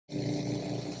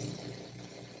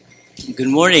Good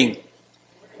morning.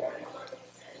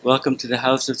 Welcome to the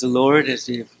house of the Lord as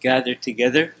we have gathered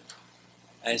together,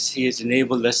 as He has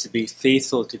enabled us to be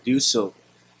faithful to do so.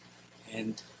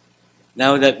 And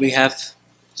now that we have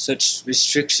such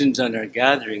restrictions on our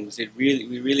gatherings,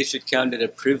 we really should count it a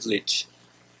privilege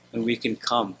when we can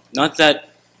come. Not that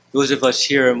those of us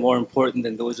here are more important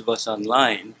than those of us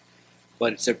online,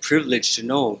 but it's a privilege to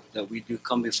know that we do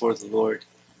come before the Lord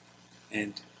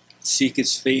and seek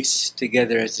His face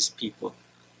together as His people.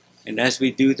 And as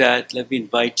we do that, let me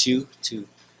invite you to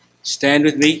stand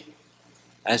with me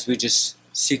as we just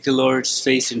seek the Lord's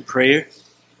face in prayer.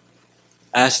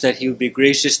 Ask that He would be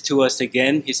gracious to us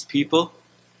again, His people,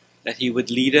 that He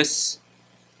would lead us,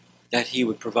 that He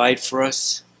would provide for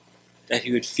us, that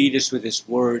He would feed us with His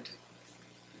word,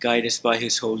 guide us by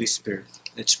His Holy Spirit.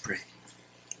 Let's pray.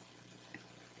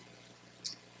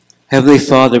 Heavenly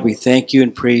Father, we thank You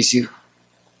and praise You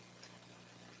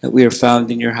that we are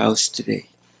found in Your house today.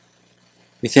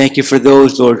 We thank You for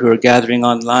those, Lord, who are gathering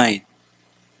online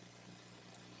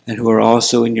and who are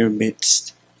also in Your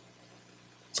midst.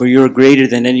 For You are greater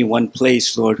than any one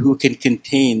place, Lord. Who can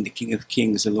contain the King of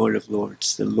Kings, the Lord of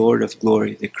Lords, the Lord of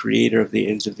glory, the Creator of the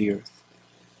ends of the earth?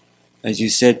 As You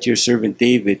said to Your servant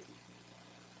David,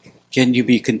 can You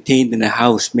be contained in a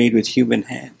house made with human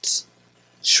hands?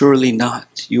 Surely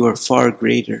not. You are far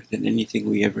greater than anything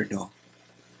we ever know.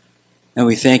 And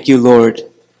we thank You, Lord,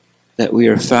 that we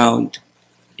are found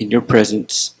in Your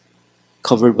presence,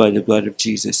 covered by the blood of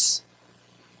Jesus.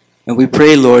 And we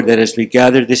pray, Lord, that as we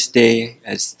gather this day,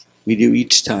 as we do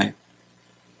each time,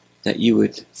 that You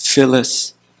would fill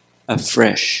us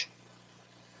afresh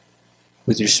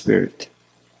with Your Spirit,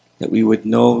 that we would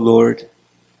know, Lord,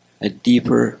 a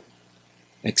deeper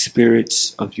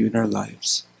experience of You in our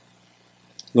lives.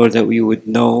 Lord, that we would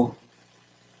know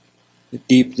the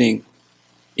deepening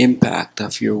impact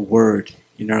of Your word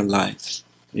in our lives,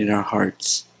 in our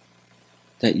hearts,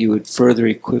 that You would further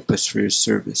equip us for Your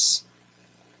service,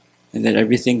 and that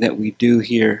everything that we do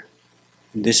here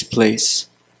in this place,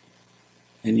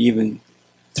 and even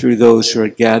through those who are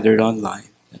gathered online,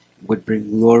 would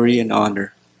bring glory and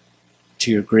honor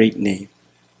to Your great name.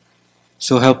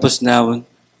 So help us now in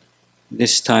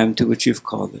this time to which You've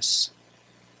called us.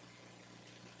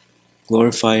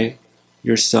 Glorify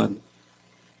Your Son,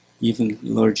 even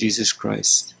Lord Jesus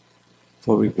Christ,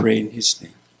 for we pray in His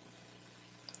name.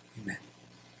 Amen.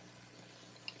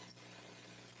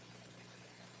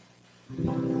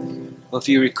 Well, if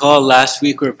you recall, last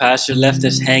week where Pastor left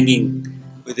us hanging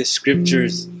with the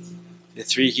scriptures, the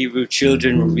three Hebrew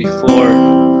children were before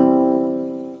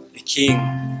the king,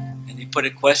 and he put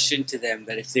a question to them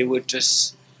that if they would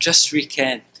just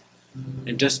recant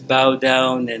and just bow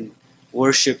down and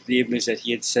worship the image that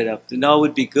he had set up, then all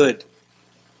would be good.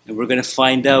 And we're going to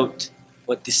find out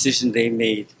what decision they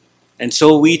made. And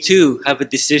so we too have a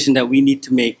decision that we need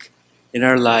to make in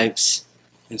our lives.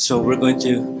 And so we're going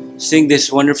to sing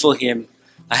this wonderful hymn,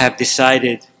 I Have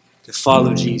Decided to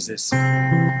Follow Jesus.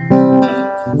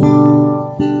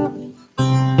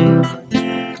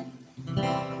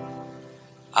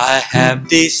 I have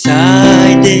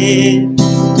decided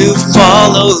to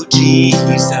follow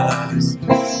Jesus.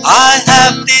 I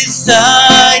have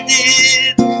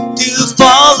decided to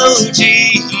follow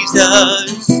Jesus.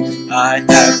 I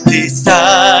have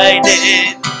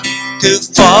decided to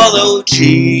follow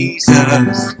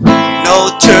Jesus.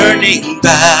 No turning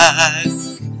back,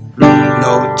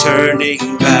 no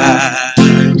turning back.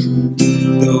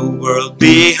 The world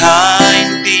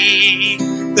behind me,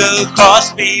 the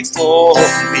cross before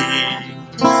me.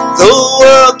 The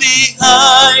world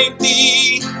behind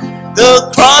me,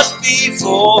 the cross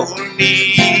before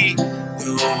me.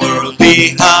 The world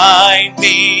behind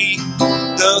me,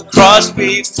 the cross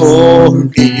before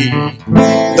me.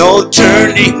 No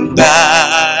turning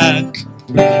back,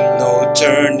 no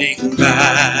turning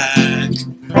back.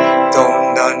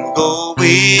 Though none go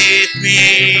with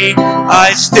me,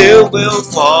 I still will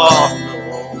follow.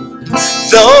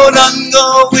 Though none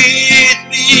go with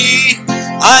me,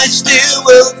 I still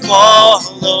will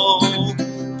follow.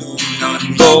 Though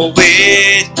none go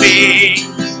with me,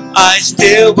 I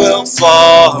still will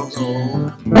follow.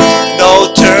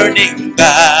 No turning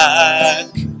back,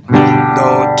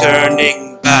 no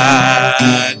turning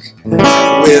back.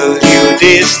 Will you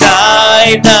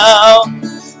decide now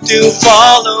to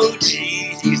follow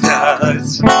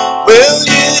Jesus? Will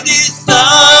you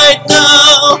decide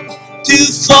now to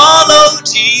follow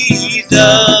Jesus?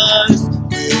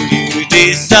 Will you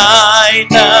decide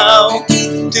now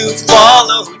to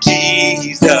follow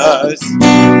Jesus?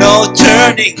 No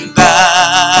turning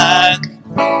back,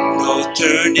 no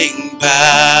turning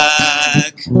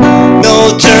back,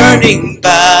 no turning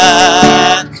back.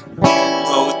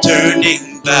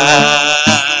 turning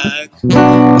back.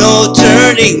 No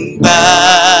turning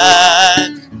back.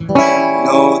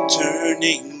 No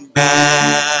turning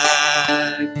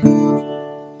back.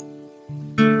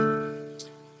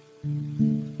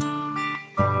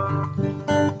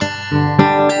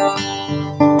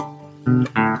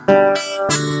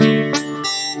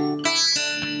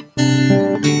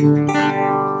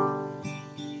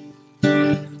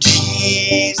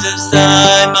 Jesus,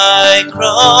 I my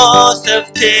cross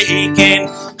have taken,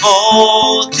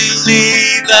 all to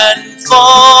live and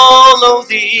follow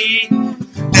thee.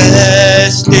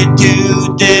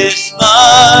 Destitute,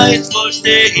 despised,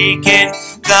 forsaken,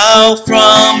 thou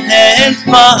from hence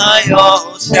my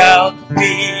all shalt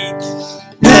be.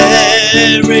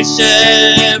 Perish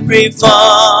every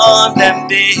fond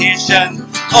ambition,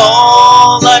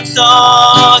 all I've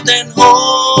sought and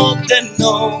hoped and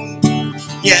known.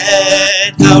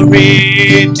 Yet how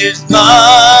rich is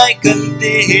my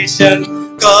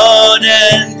condition, God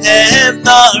and heaven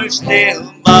are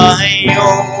still my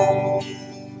own.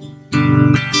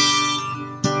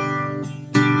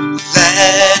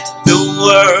 Let the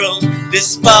world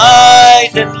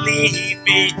despise and leave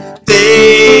me,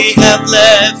 they have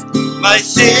left my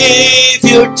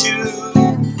Savior too.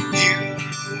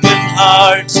 Human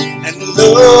hearts and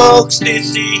looks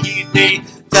deceive me,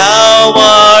 thou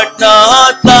art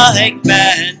not like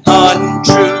man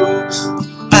untrue.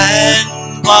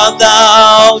 And while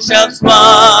thou shalt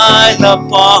smile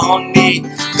upon me,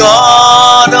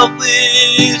 God of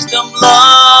wisdom,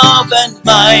 love and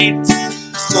might,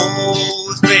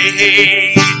 foes may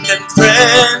hate and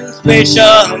friends may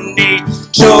shun me,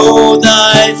 show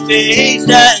thy face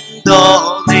and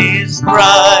all is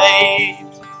bright.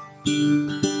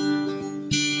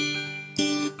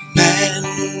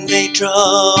 Men may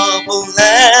trouble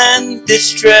and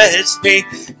distress me,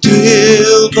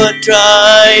 twill but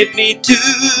drive me to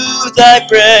thy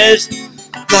breast.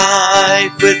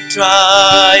 Life with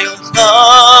trials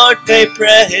hard may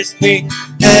press me,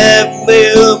 heaven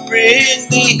will bring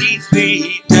me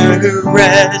sweeter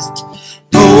rest.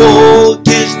 Oh,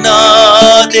 'tis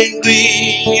not in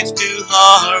grief to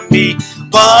harm me,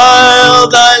 while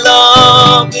thy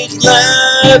love is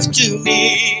left to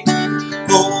me.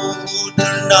 Oh,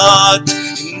 do not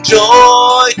in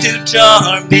joy to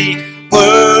charm me,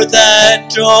 were that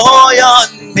joy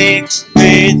unmixed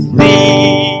with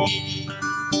thee.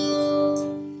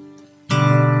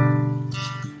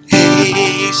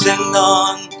 Hasten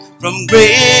on from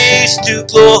grace to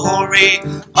glory,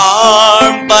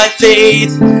 armed by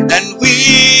faith and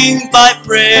winged by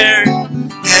prayer.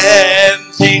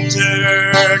 Heaven's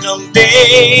eternal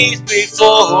days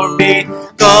before me,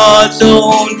 God's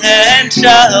own hand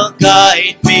shall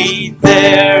guide me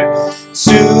there.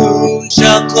 Soon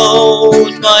shall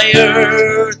close my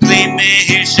earthly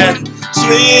mission,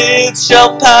 swift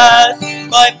shall pass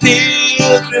my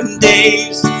pilgrim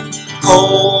days.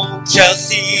 Hope shall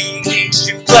see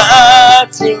to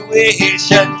glad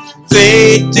fruition,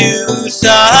 faith to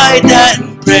sight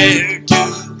and prayer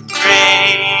to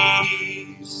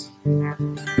praise.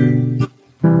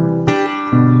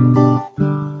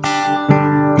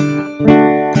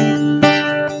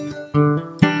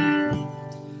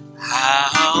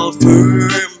 How firm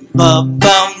a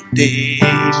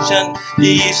foundation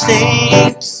the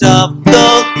saints of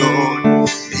the Lord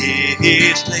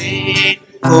is laid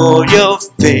for your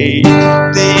faith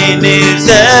in His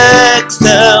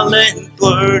excellent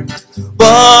word.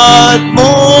 What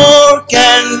more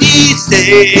can He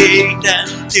say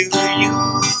than to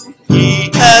you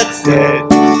He hath said?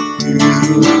 To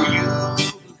you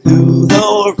who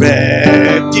are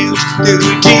refuge, to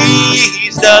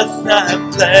Jesus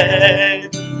have fled.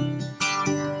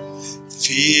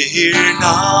 Fear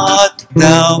not,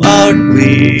 thou art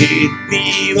with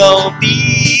me, oh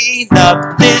be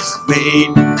not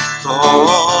dismayed,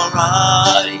 for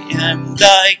I am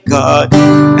thy God,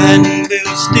 and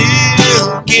will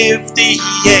still give thee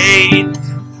aid.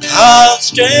 I'll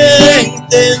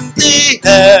strengthen thee,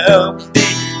 help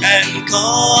thee, and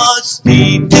cause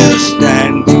thee to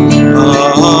stand,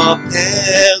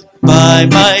 upheld by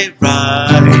my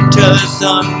righteous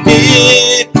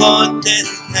omnipotent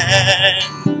hand.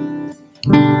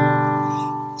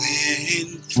 When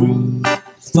through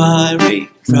fiery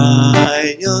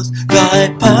trials thy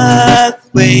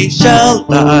pathway shall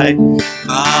lie,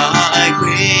 my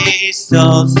grace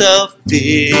all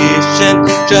sufficient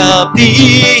shall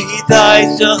be thy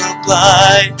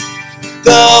supply.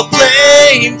 The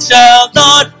flame shall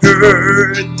not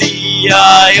hurt thee,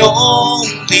 I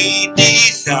only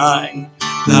design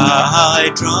thy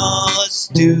dross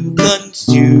to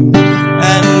consume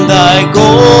and thy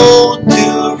gold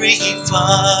to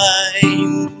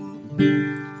refine.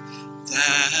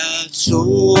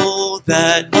 soul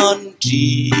that on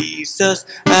Jesus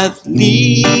hath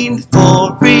leaned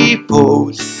for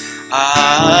repose,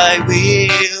 I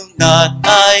will not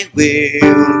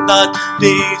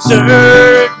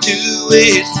desert to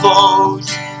his foes.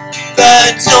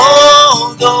 That's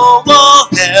although all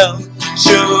hell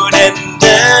should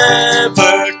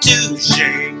endeavor to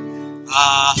shake,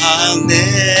 I'll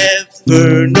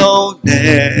never, no,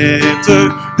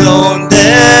 never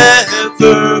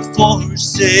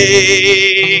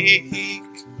forsake.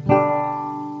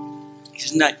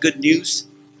 Isn't that good news?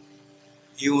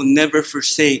 He will never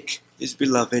forsake his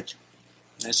beloved.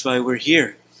 That's why we're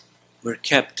here. We're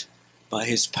kept by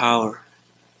his power.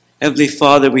 Heavenly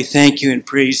Father, we thank you and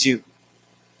praise you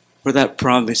for that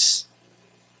promise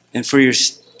and for your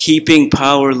keeping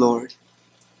power, Lord,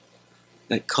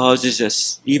 that causes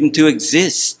us even to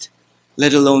exist,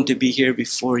 let alone to be here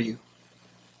before you.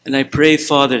 And I pray,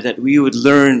 Father, that we would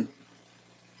learn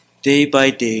day by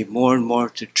day more and more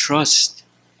to trust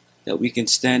that we can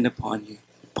stand upon you,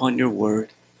 upon your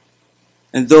word.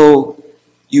 And though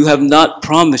you have not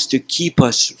promised to keep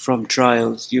us from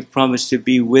trials, you've promised to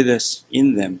be with us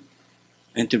in them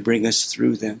and to bring us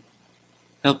through them.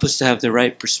 Help us to have the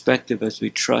right perspective as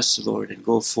we trust, Lord, and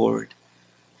go forward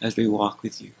as we walk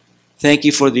with you. Thank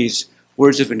you for these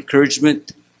words of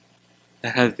encouragement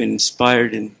that have been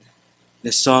inspired in the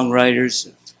songwriters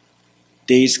of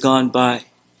days gone by,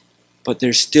 but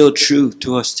they're still true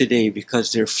to us today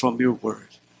because they're from your word,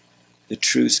 the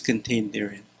truths contained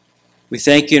therein. We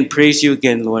thank you and praise you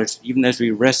again, Lord, even as we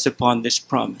rest upon this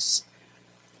promise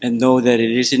and know that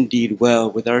it is indeed well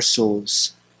with our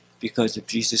souls because of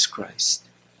Jesus Christ,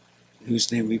 in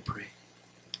whose name we pray.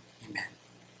 Amen.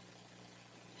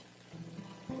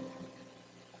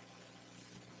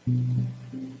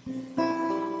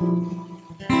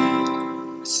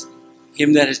 It's a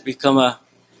hymn that has become a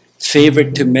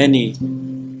favorite to many,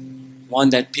 one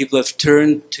that people have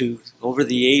turned to over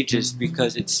the ages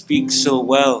because it speaks so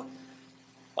well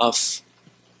of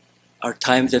our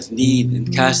times of need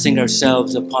and casting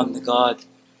ourselves upon the God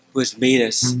who has made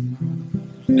us,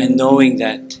 and knowing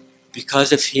that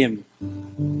because of him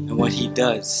and what he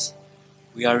does,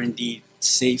 we are indeed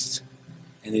safe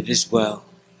and it is well.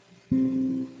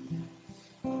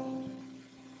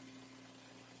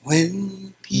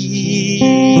 When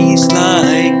peace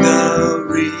like a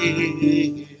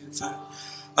river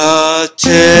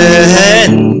attendeth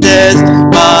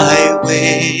my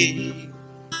way,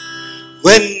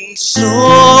 when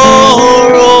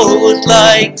sorrows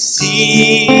like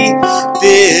sea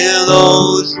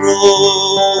billows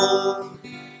roll,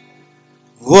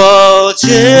 whatever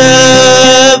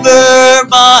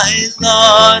my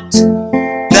lot,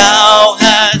 thou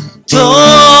hast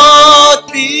taught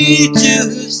me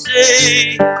to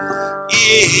say,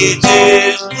 it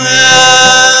is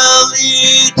well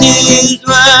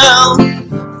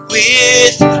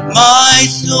with my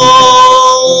soul.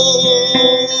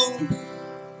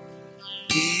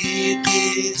 It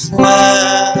is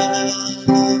well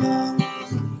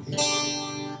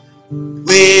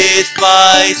with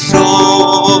my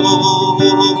soul.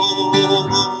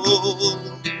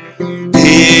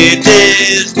 It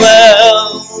is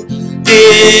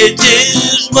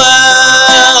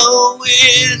well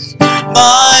with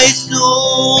my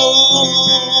soul.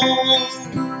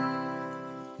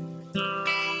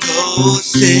 Though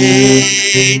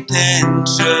Satan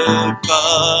should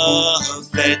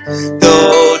buffet,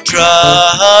 though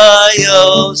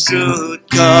trials should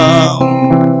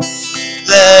come,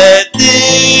 let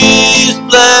this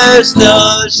blessed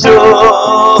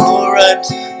assurance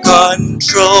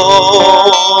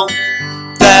control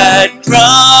that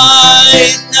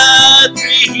Christ hath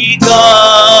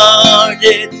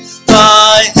regarded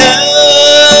my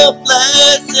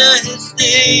helpless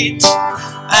estate,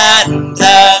 and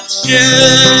hath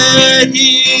shed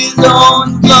his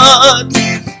own blood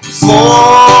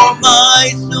for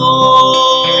my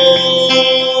soul.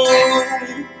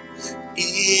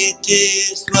 It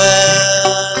is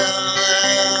well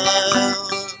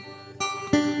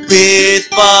with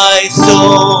my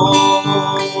soul.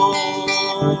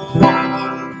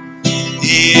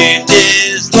 It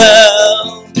is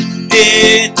well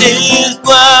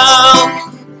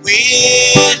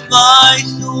with my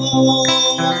soul.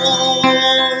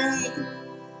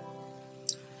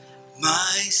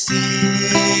 My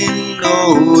sin,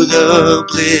 know the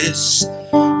bliss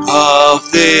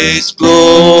of this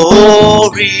glorious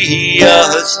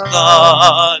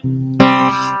thought.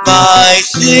 My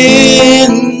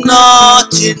sin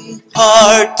not in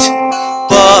part,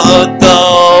 but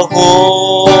the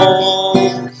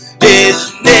whole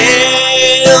is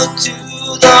nailed to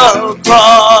the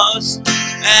cross,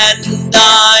 and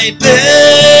I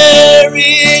bear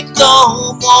it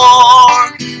no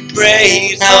more.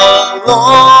 Praise the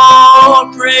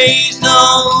Lord, praise the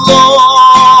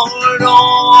Lord,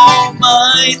 oh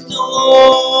my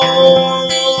soul.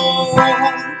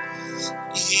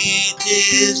 It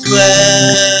is well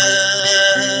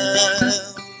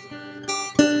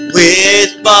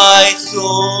with my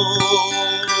soul.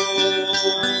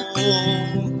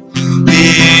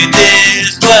 It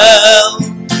is well,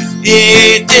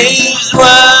 it is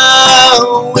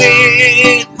well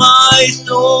with my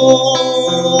soul.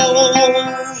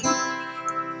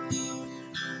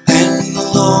 And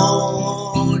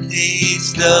Lord,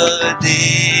 is the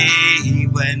day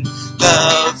when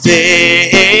the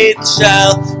faith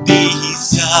shall be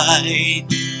sight.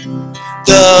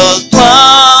 The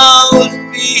clouds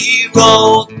be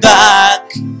rolled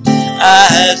back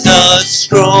as a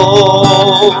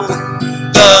scroll.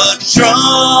 The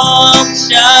trump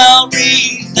shall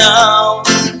resound,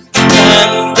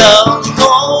 and the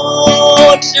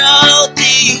Lord shall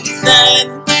descend.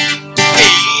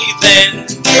 Even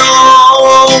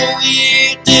though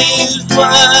it is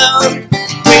well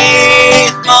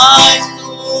with my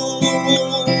soul,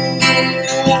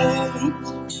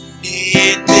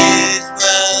 it is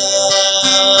well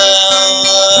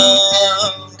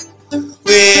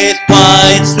with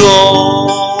my soul.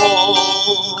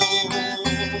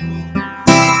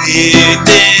 It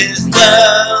is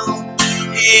well,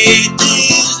 it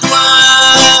is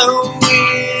well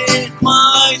with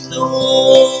my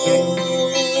soul.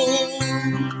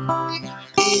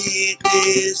 It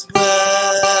is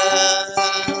well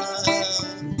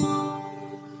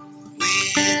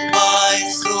with my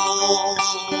soul.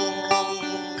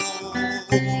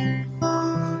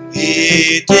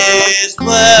 It is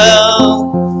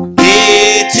well,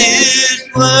 it is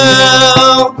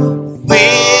well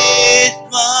with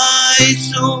my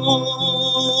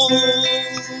soul.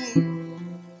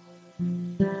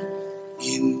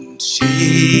 In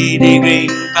shady green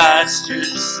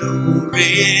pastures so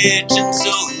rich and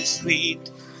so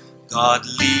sweet, God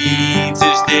leads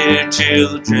his dear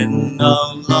children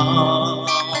along.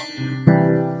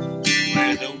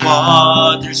 Where the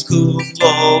waters cool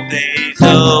flow bathe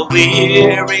the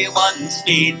weary one's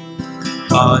feet,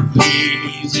 God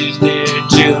leads his dear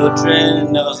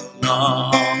children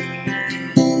along.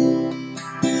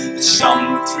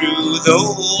 Some through the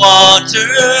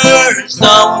water,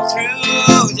 some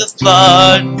through the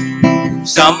flood,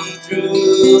 some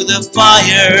through the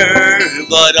fire,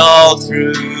 but all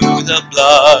through the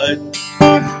blood.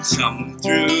 Some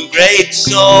through great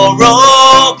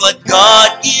sorrow, but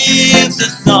God gives a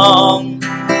song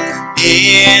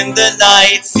in the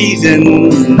night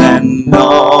season and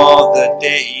all the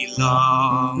day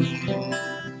long.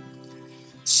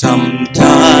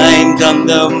 Sometimes on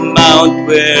the mount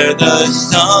where the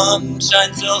sun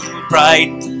shines so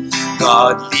bright,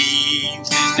 God leads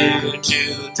his dear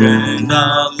children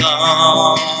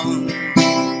along.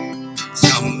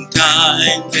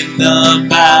 Sometimes in the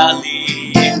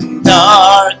valley, in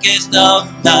darkest of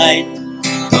night,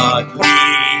 God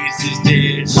leads his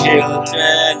dear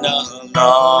children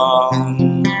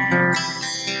along.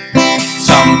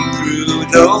 Some through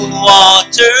the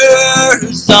water,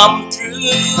 some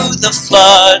through the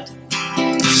flood,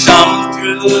 some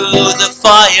through the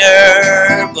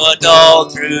fire, but all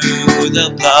through the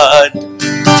blood.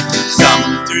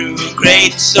 Some through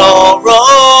great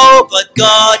sorrow, but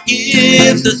God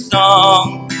gives a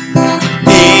song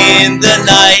in the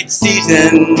night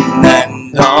season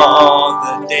and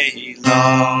all the day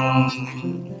long.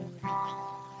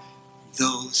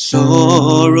 Though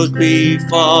sorrows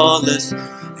befall us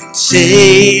and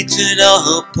Satan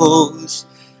oppose,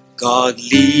 God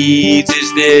leads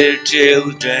his dear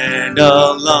children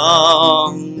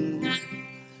along.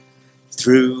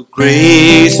 Through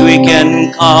grace we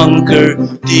can conquer,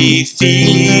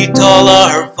 defeat all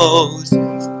our foes.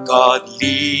 God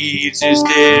leads his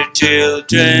dear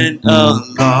children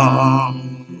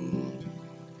along.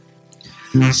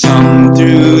 Some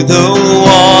through the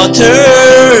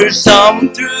water,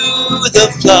 some through the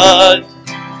flood,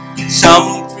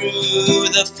 some through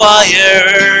the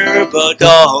fire, but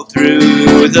all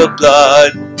through the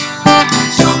blood.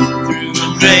 Some through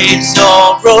great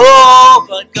sorrow,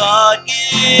 but God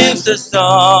gives a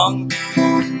song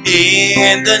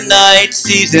in the night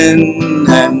season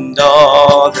and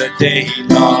all the day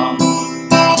long.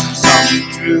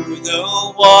 Some through the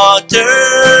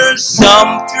water,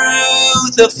 some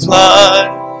through the flood,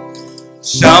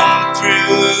 some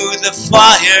through the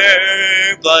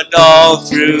fire, but all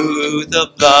through the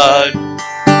blood.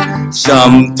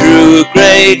 Some through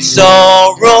great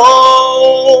sorrow,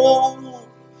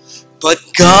 but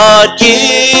God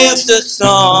gives a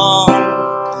song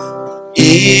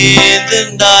in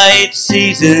the night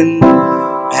season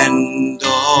and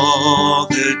all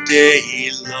the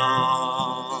day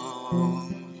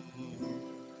long.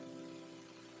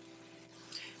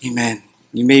 Amen.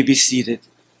 You may be seated.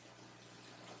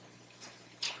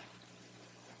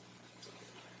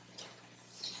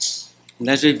 And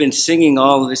as we've been singing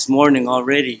all this morning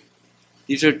already,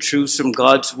 these are truths from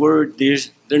God's Word.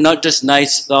 They're not just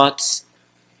nice thoughts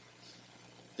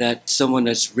that someone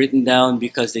has written down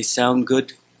because they sound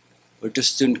good or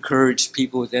just to encourage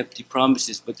people with empty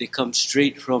promises, but they come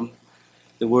straight from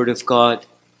the Word of God.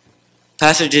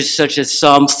 Passages such as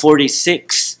Psalm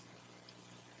 46,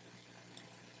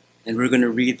 and we're going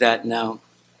to read that now.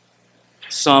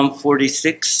 Psalm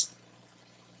 46.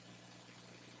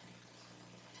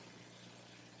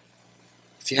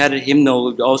 If you had a hymnal,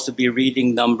 it would also be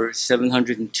reading number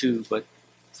 702, but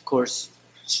of course,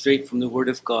 straight from the Word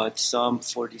of God, Psalm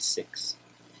 46.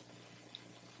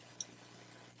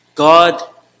 God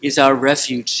is our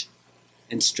refuge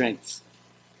and strength,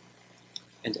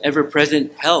 and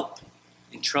ever-present help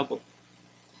in trouble.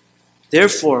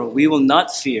 Therefore, we will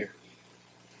not fear,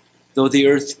 though the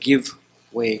earth give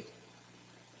way,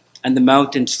 and the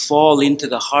mountains fall into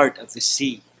the heart of the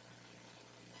sea.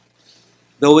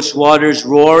 Though its waters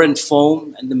roar and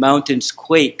foam, and the mountains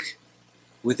quake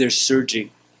with their surging.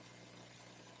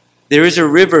 There is a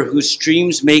river whose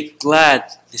streams make glad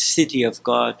the city of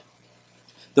God,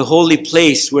 the holy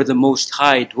place where the Most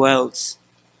High dwells.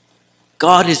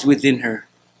 God is within her,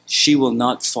 she will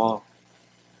not fall.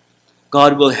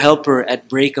 God will help her at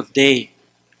break of day.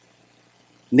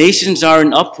 Nations are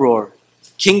in uproar,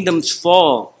 kingdoms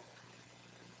fall.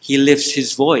 He lifts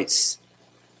his voice,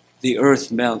 the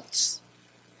earth melts.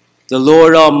 The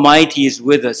Lord Almighty is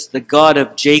with us, the God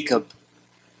of Jacob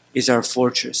is our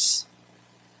fortress.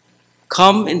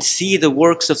 Come and see the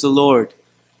works of the Lord,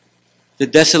 the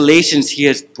desolations he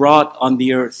has brought on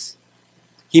the earth.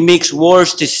 He makes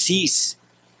wars to cease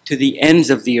to the ends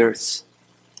of the earth.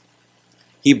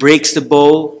 He breaks the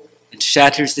bow and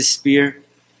shatters the spear.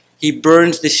 He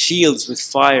burns the shields with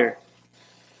fire.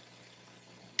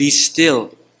 Be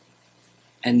still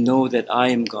and know that I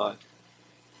am God.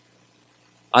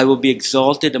 I will be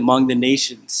exalted among the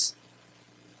nations.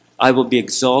 I will be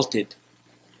exalted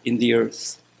in the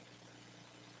earth.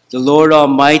 The Lord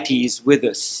Almighty is with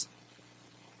us.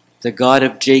 The God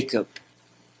of Jacob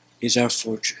is our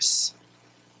fortress.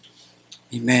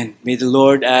 Amen. May the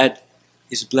Lord add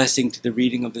his blessing to the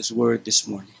reading of his word this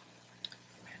morning.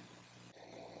 Amen.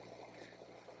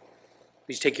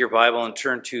 Please take your Bible and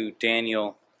turn to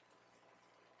Daniel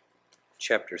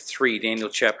chapter 3. Daniel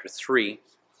chapter 3.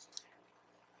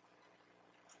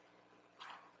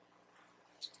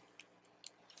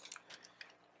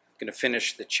 I'm going to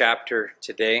finish the chapter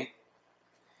today.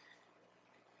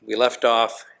 We left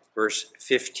off verse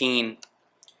 15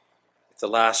 with the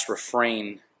last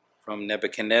refrain from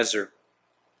Nebuchadnezzar.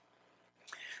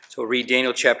 So we'll read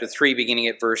Daniel chapter 3 beginning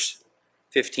at verse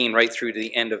 15 right through to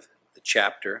the end of the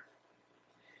chapter.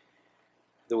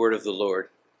 The word of the Lord.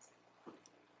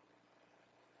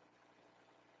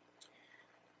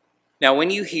 Now when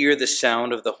you hear the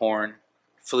sound of the horn,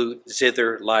 flute,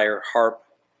 zither, lyre, harp,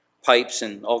 pipes,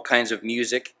 and all kinds of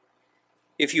music,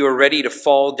 if you are ready to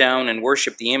fall down and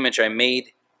worship the image I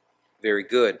made, very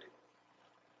good.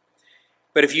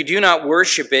 But if you do not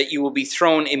worship it, you will be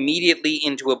thrown immediately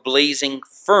into a blazing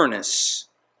furnace.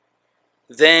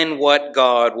 Then what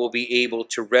God will be able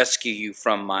to rescue you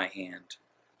from my hand?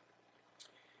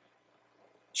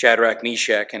 Shadrach,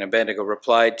 Meshach, and Abednego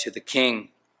replied to the king,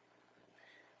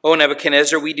 O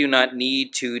Nebuchadnezzar, we do not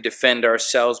need to defend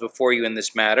ourselves before you in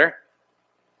this matter.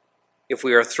 If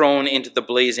we are thrown into the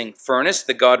blazing furnace,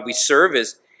 the God we serve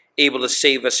is able to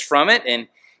save us from it, and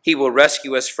he will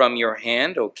rescue us from your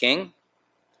hand, O king.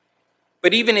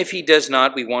 But even if he does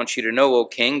not, we want you to know, O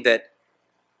king, that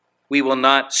we will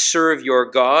not serve your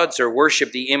gods or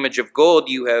worship the image of gold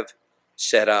you have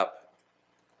set up.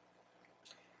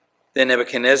 Then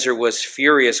Nebuchadnezzar was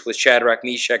furious with Shadrach,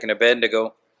 Meshach, and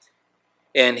Abednego,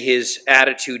 and his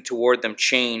attitude toward them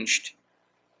changed.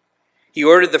 He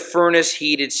ordered the furnace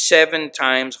heated 7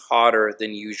 times hotter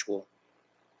than usual,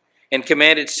 and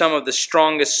commanded some of the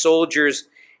strongest soldiers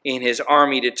in his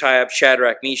army to tie up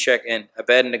Shadrach, Meshach, and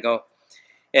Abednego,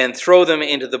 and throw them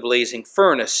into the blazing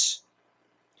furnace.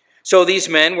 So these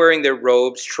men, wearing their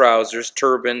robes, trousers,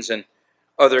 turbans, and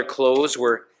other clothes,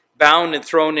 were bound and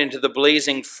thrown into the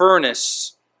blazing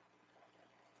furnace.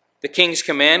 The king's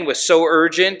command was so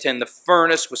urgent, and the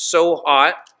furnace was so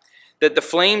hot, that the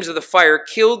flames of the fire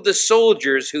killed the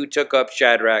soldiers who took up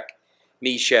Shadrach,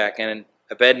 Meshach, and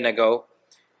Abednego,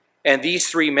 And these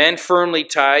 3 men, firmly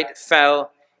tied,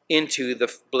 fell into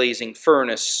the blazing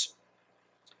furnace.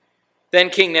 Then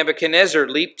King Nebuchadnezzar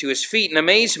leaped to his feet in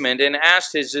amazement and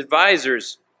asked his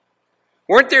advisors,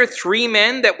 "Weren't there 3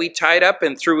 men that we tied up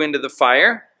and threw into the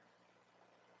fire?"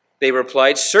 They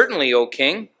replied, "Certainly, O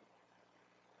king."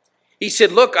 He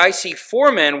said, "Look, I see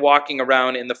 4 men walking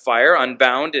around in the fire,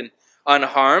 unbound and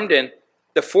unharmed, and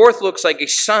the 4th looks like a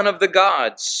son of the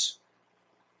gods."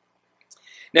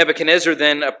 Nebuchadnezzar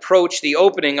then approached the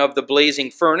opening of the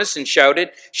blazing furnace and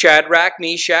shouted, "Shadrach,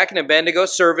 Meshach, and Abednego,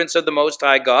 servants of the Most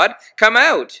High God, come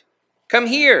out! Come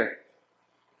here!"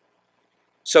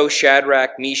 So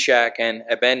Shadrach, Meshach, and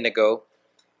Abednego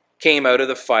came out of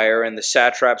the fire, and the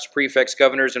satraps, prefects,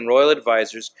 governors, and royal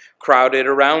advisors crowded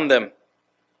around them.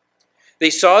 They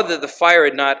saw that the fire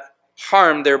had not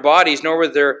harmed their bodies, nor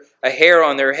was there a hair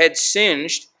on their heads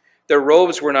singed. Their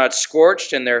robes were not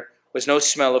scorched, and there was no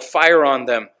smell of fire on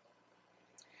them.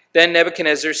 Then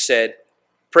Nebuchadnezzar said,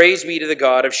 "Praise be to the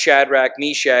God of Shadrach,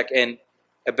 Meshach, and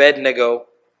Abednego,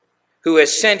 who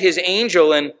has sent his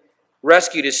angel and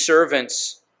rescued his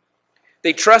servants.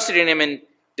 They trusted in him and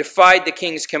defied the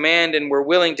king's command and were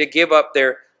willing to give up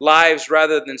their lives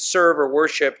rather than serve or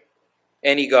worship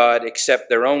any god except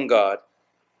their own God.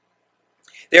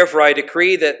 Therefore I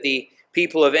decree that the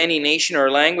people of any nation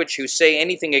or language who say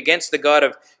anything against the God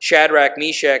of Shadrach,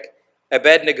 Meshach,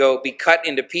 Abednego be cut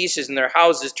into pieces and their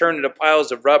houses turned into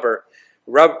piles of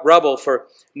rubble, for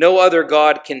no other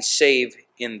God can save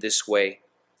in this way."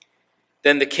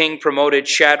 Then the king promoted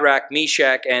Shadrach,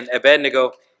 Meshach, and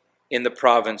Abednego in the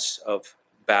province of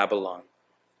Babylon.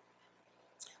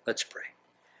 Let's pray.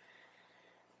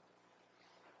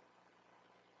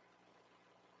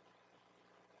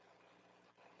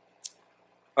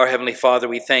 Our Heavenly Father,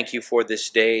 we thank you for this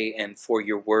day and for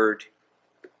your word.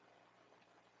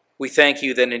 We thank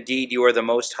you that indeed you are the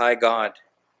Most High God.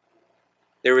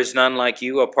 There is none like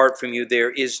you. Apart from you,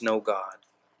 there is no God.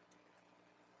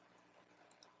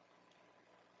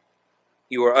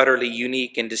 You are utterly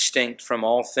unique and distinct from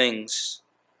all things,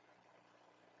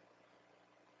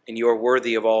 and you are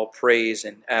worthy of all praise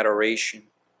and adoration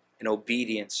and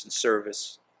obedience and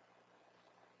service.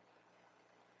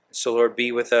 So, Lord,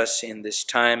 be with us in this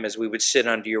time as we would sit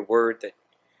under your word, that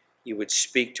you would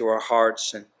speak to our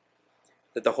hearts and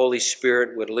that the Holy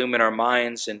Spirit would illumine our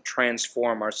minds and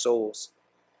transform our souls,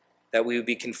 that we would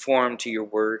be conformed to your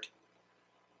word.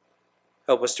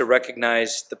 Help us to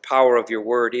recognize the power of your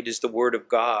word. It is the word of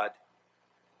God.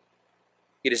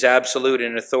 It is absolute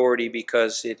in authority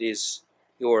because it is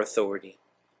your authority.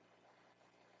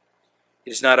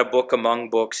 It is not a book among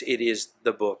books. It is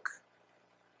the book.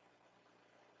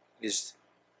 It is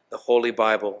the Holy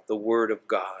Bible, the Word of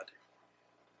God.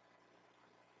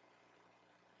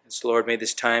 And so, Lord, may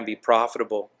this time be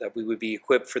profitable, that we would be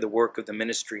equipped for the work of the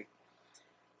ministry,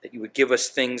 that you would give us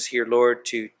things here, Lord,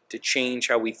 to change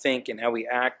how we think and how we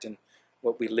act and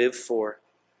what we live for.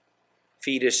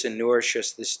 Feed us and nourish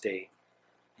us this day.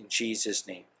 In Jesus'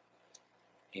 name,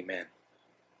 amen.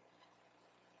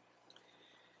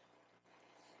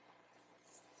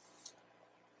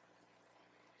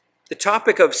 The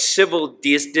topic of civil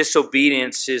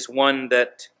disobedience is one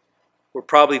that we're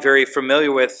probably very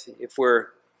familiar with if we're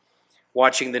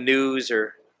watching the news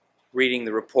or reading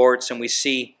the reports, and we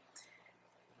see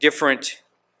different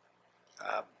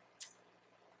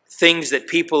things that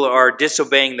people are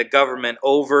disobeying the government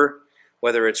over,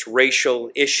 whether it's racial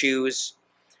issues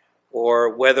or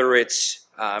whether it's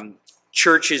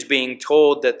churches being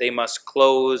told that they must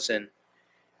close and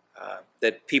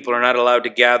that people are not allowed to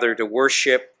gather to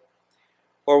worship.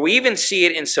 Or we even see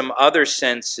it in some other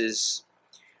senses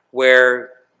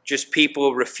where just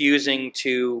people refusing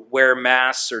to wear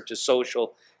masks or to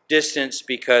social distance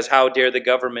because how dare the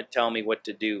government tell me what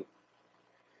to do.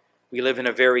 We live in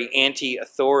a very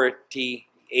anti-authority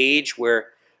age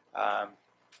where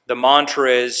the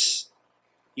mantra is,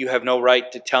 you have no right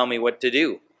to tell me what to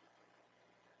do.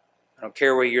 I don't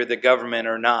care whether you're the government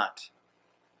or not.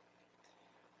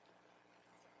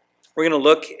 We're going to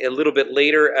look a little bit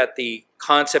later at the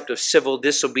concept of civil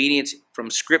disobedience from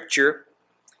Scripture.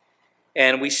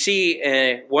 And we see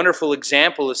a wonderful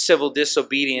example of civil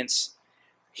disobedience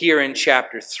here in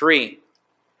chapter 3,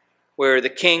 where the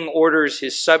king orders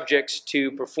his subjects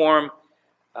to perform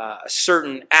a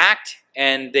certain act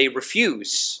and they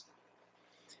refuse,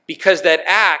 because that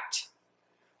act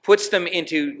puts them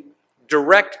into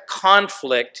direct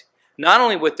conflict not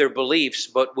only with their beliefs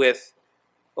but with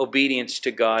obedience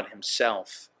to God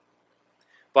himself.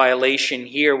 Violation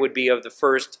here would be of the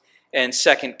first and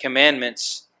second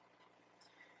commandments.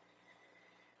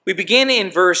 We begin in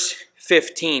verse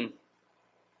 15.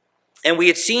 And we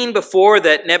had seen before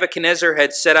that Nebuchadnezzar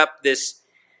had set up this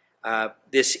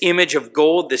image of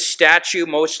gold, this statue,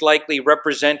 most likely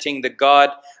representing the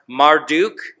god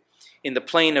Marduk in the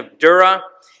plain of Dura.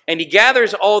 And he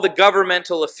gathers all the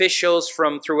governmental officials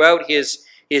from throughout his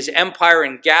empire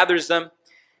and gathers them.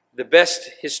 The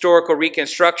best historical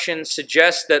reconstruction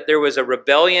suggests that there was a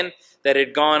rebellion that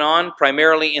had gone on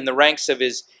primarily in the ranks of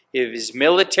his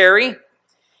military,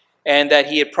 and that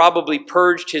he had probably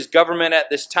purged his government at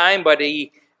this time, but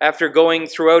he, after going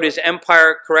throughout his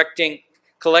empire,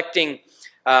 collecting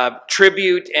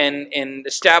tribute and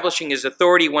establishing his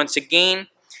authority once again,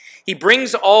 he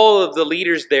brings all of the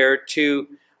leaders there to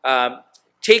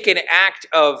take an act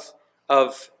of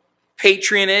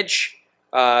patronage,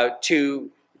 to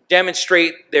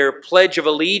demonstrate their pledge of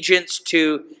allegiance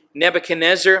to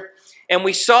Nebuchadnezzar. And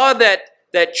we saw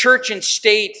that church and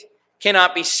state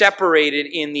cannot be separated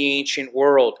in the ancient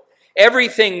world.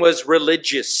 Everything was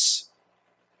religious.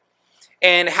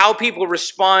 And how people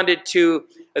responded to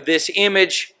this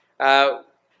image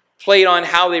played on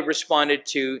how they responded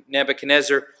to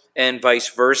Nebuchadnezzar and vice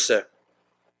versa.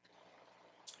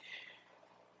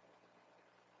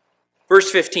 Verse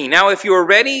 15, now if you are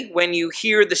ready when you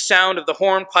hear the sound of the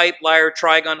hornpipe, lyre,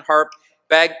 trigon, harp,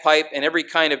 bagpipe, and every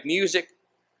kind of music,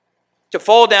 to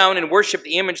fall down and worship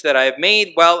the image that I have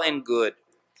made, well and good.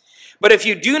 But if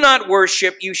you do not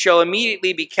worship, you shall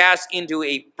immediately be cast into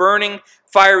a burning,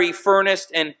 fiery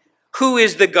furnace, and who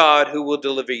is the God who will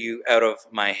deliver you out of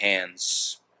my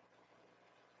hands?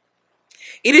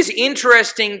 It is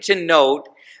interesting to note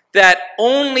that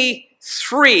only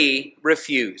 3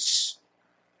 refuse.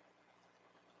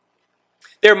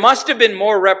 There must have been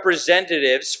more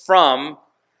representatives from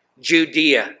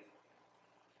Judea,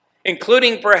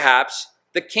 including perhaps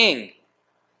the king.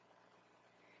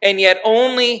 And yet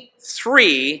only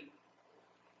 3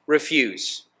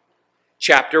 refuse.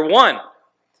 Chapter 1.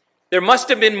 There must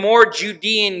have been more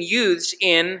Judean youths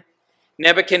in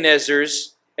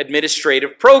Nebuchadnezzar's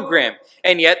administrative program.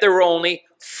 And yet there were only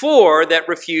 4 that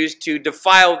refused to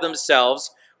defile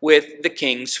themselves with the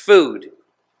king's food.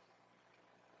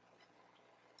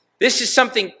 This is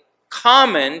something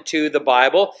common to the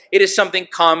Bible. It is something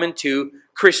common to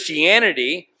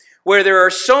Christianity, where there are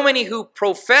so many who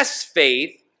profess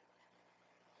faith,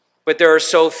 but there are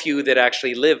so few that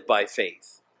actually live by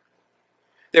faith.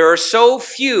 There are so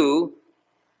few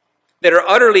that are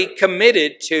utterly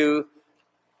committed to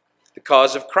the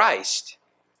cause of Christ.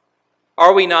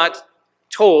 Are we not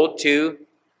told to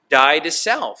die to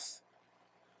self?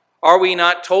 Are we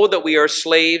not told that we are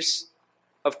slaves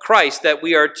of Christ, that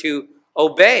we are to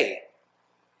obey?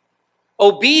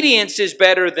 Obedience is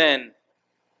better than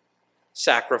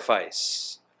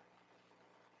sacrifice.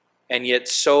 And yet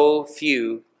so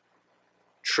few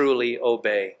truly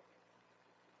obey.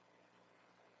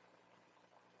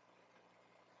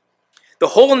 The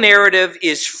whole narrative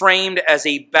is framed as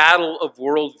a battle of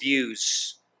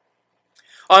worldviews.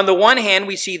 On the one hand,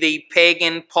 we see the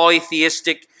pagan,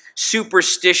 polytheistic,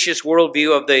 superstitious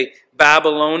worldview of the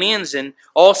Babylonians and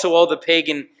also all the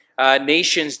pagan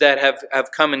nations that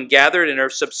have come and gathered and are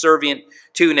subservient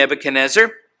to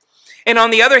Nebuchadnezzar. And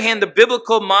on the other hand, the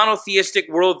biblical monotheistic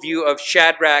worldview of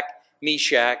Shadrach,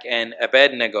 Meshach, and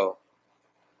Abednego.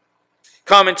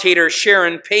 Commentator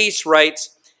Sharon Pace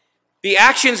writes, the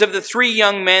actions of the 3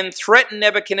 young men threaten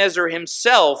Nebuchadnezzar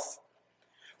himself,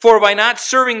 for by not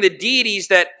serving the deities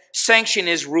that sanction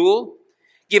his rule,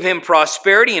 give him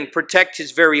prosperity, and protect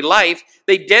his very life,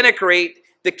 they denigrate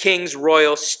the king's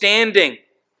royal standing.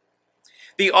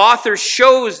 The author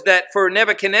shows that for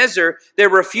Nebuchadnezzar, their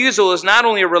refusal is not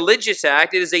only a religious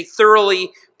act, it is a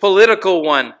thoroughly political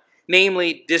one,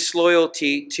 namely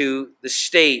disloyalty to the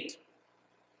state.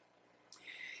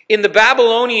 In the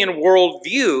Babylonian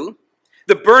worldview,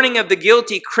 the burning of the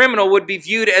guilty criminal would be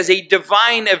viewed as a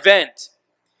divine event.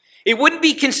 It wouldn't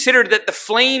be considered that the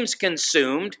flames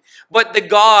consumed, but the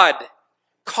God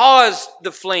caused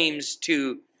the flames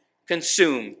to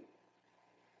consume.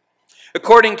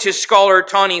 According to scholar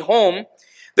Tawny Holm,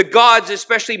 the gods,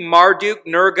 especially Marduk,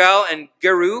 Nergal, and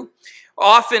Geru,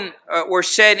 often were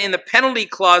said in the penalty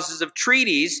clauses of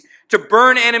treaties to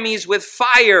burn enemies with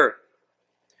fire.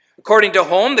 According to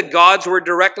Holm, the gods were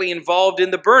directly involved in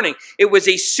the burning. It was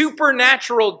a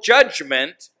supernatural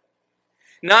judgment,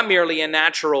 not merely a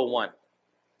natural one.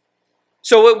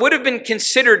 So it would have been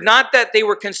considered not that they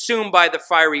were consumed by the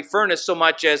fiery furnace so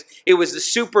much as it was the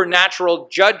supernatural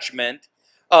judgment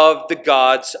of the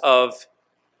gods of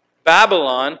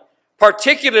Babylon,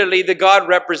 particularly the god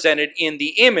represented in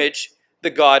the image, the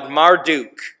god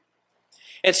Marduk.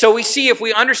 And so we see, if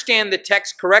we understand the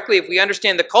text correctly, if we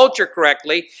understand the culture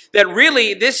correctly, that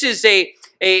really this is a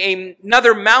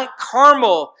another Mount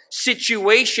Carmel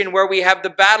situation where we have the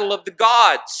battle of the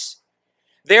gods.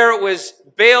 There it was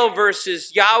Baal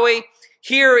versus Yahweh.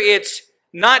 Here it's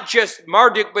not just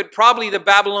Marduk, but probably the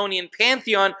Babylonian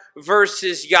pantheon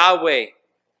versus Yahweh.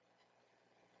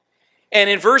 And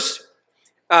in verse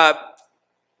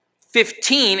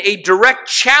 15, a direct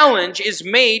challenge is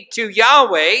made to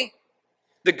Yahweh,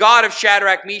 the God of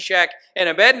Shadrach, Meshach, and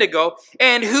Abednego.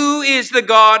 And who is the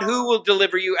God who will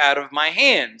deliver you out of my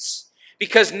hands?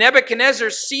 Because Nebuchadnezzar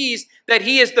sees that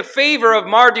he is the favor of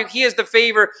Marduk, he is the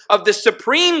favor of the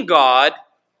supreme God.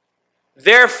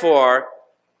 Therefore,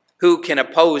 who can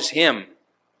oppose him?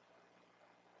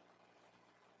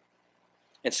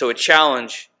 And so a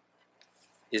challenge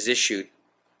is issued.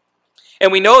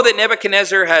 And we know that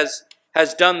Nebuchadnezzar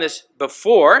has done this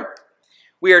before.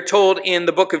 We are told in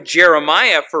the book of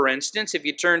Jeremiah, for instance, if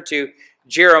you turn to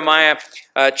Jeremiah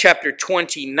chapter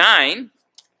 29.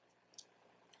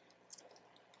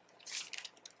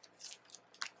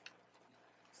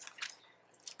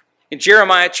 In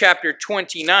Jeremiah chapter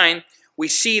 29, we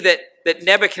see that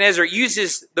Nebuchadnezzar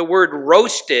uses the word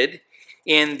roasted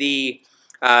in the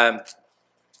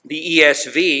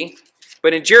ESV.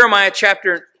 But in Jeremiah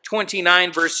chapter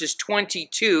 29, verses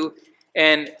 22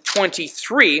 and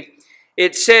 23,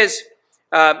 it says,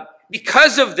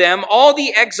 because of them, all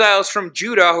the exiles from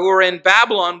Judah who are in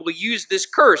Babylon will use this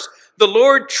curse. The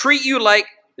Lord treat you like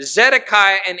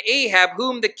Zedekiah and Ahab,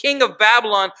 whom the king of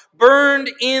Babylon burned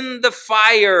in the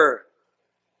fire.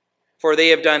 For they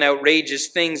have done outrageous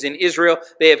things in Israel.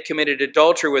 They have committed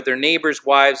adultery with their neighbors'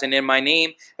 wives, and in my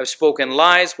name have spoken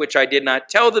lies, which I did not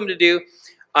tell them to do.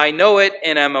 I know it,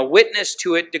 and am a witness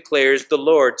to it, declares the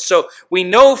Lord. So we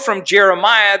know from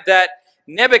Jeremiah that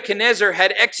Nebuchadnezzar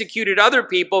had executed other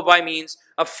people by means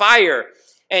of fire.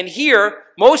 And here,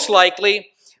 most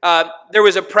likely, there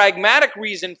was a pragmatic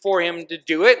reason for him to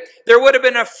do it. There would have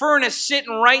been a furnace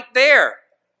sitting right there,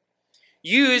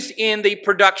 used in the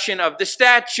production of the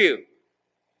statue.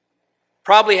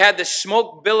 Probably had the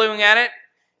smoke billowing at it,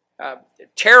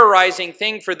 terrorizing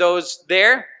thing for those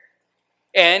there.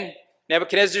 And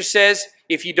Nebuchadnezzar says,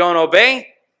 if you don't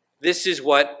obey, this is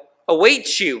what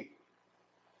awaits you.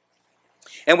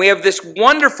 And we have this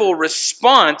wonderful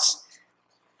response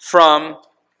from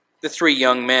the three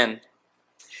young men.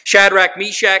 Shadrach,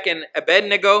 Meshach, and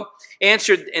Abednego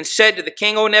answered and said to the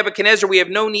king, O Nebuchadnezzar, we have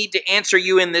no need to answer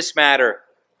you in this matter.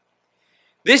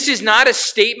 This is not a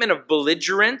statement of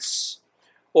belligerence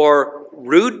or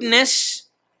rudeness.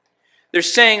 They're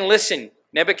saying, listen,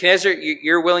 Nebuchadnezzar,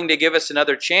 you're willing to give us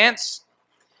another chance,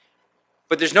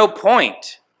 but there's no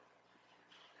point.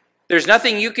 There's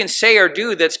nothing you can say or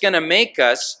do that's going to make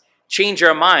us change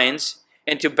our minds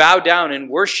and to bow down and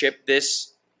worship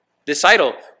this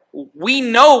idol. We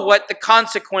know what the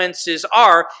consequences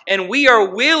are, and we are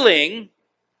willing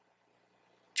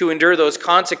to endure those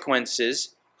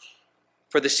consequences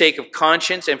for the sake of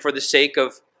conscience and for the sake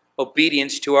of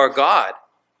obedience to our God.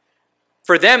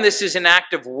 For them, this is an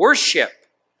act of worship.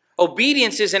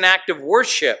 Obedience is an act of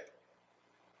worship.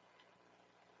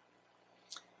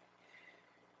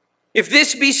 If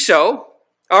this be so,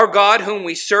 our God whom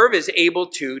we serve is able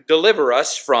to deliver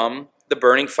us from the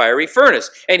burning fiery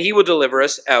furnace, and he will deliver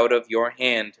us out of your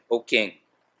hand, O king.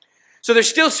 So they're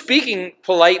still speaking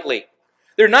politely.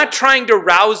 They're not trying to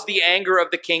rouse the anger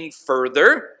of the king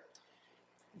further.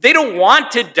 They don't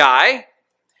want to die,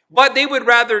 but they would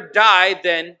rather die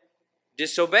than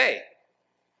disobey.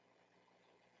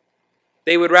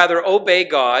 They would rather obey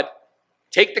God,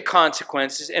 take the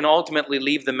consequences, and ultimately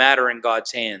leave the matter in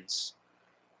God's hands.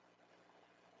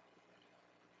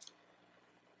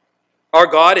 Our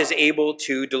God is able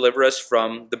to deliver us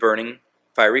from the burning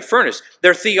fiery furnace.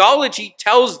 Their theology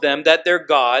tells them that their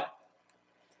God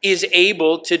is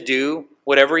able to do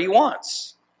whatever he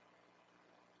wants.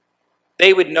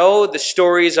 They would know the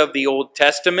stories of the Old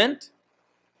Testament,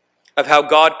 of how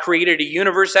God created a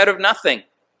universe out of nothing,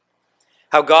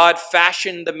 how God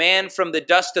fashioned the man from the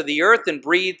dust of the earth and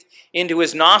breathed into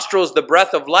his nostrils the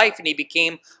breath of life, and he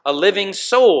became a living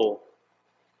soul.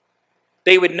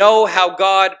 They would know how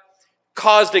God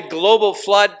caused a global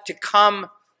flood to come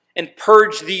and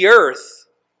purge the earth.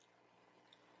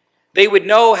 They would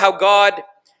know how God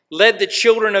led the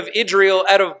children of Israel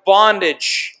out of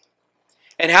bondage,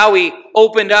 and how he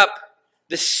opened up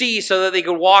the sea so that they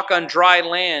could walk on dry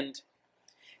land,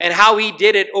 and how he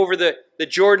did it over the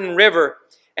Jordan River,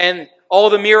 and all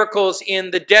the miracles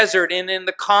in the desert and in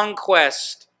the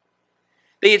conquest.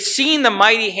 They had seen the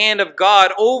mighty hand of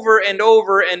God over and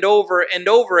over and over and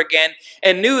over again,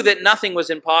 and knew that nothing was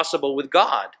impossible with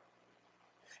God.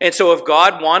 And so if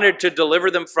God wanted to deliver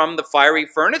them from the fiery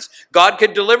furnace, God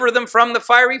could deliver them from the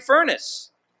fiery furnace.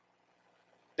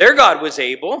 Their God was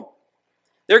able.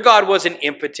 Their God wasn't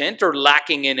impotent or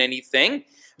lacking in anything.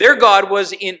 Their God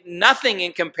was in nothing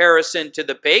in comparison to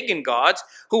the pagan gods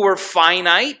who were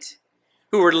finite,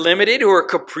 who were limited, who were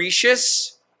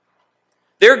capricious.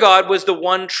 Their God was the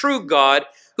one true God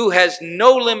who has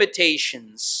no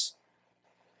limitations.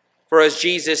 For as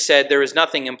Jesus said, there is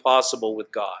nothing impossible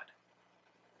with God.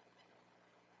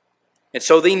 And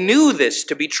so they knew this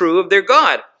to be true of their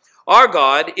God. Our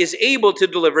God is able to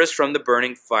deliver us from the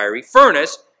burning fiery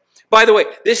furnace. By the way,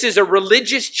 this is a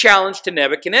religious challenge to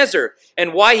Nebuchadnezzar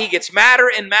and why he gets madder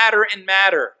and madder and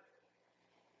madder.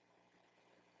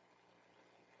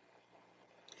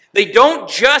 They don't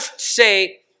just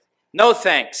say, no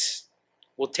thanks,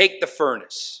 we'll take the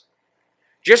furnace.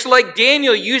 Just like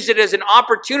Daniel used it as an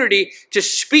opportunity to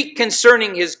speak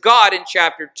concerning his God in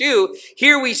chapter 2,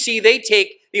 here we see they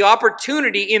take the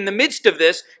opportunity in the midst of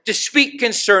this to speak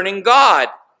concerning God.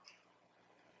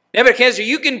 Nebuchadnezzar,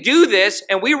 you can do this,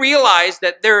 and we realize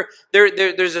that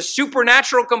there's a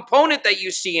supernatural component that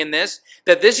you see in this,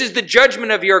 that this is the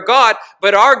judgment of your God,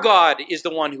 but our God is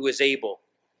the one who is able.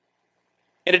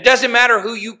 And it doesn't matter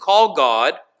who you call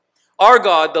God, our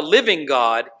God, the living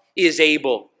God, is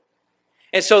able.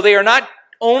 And so they are not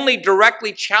only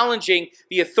directly challenging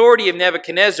the authority of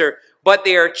Nebuchadnezzar, but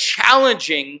they are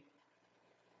challenging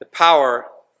the power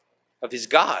of his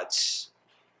gods.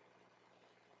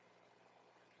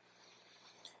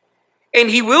 And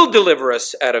he will deliver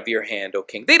us out of your hand, O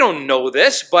king. They don't know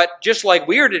this, but just like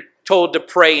we are told to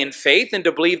pray in faith and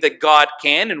to believe that God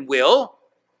can and will,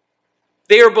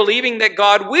 they are believing that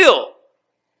God will.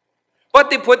 But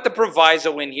they put the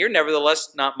proviso in here,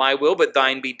 nevertheless, not my will, but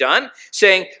thine be done,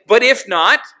 saying, but if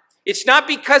not, it's not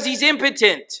because he's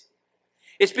impotent.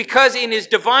 It's because in his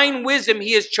divine wisdom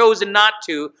he has chosen not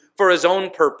to for his own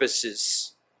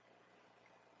purposes.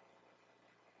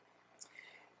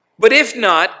 But if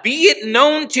not, be it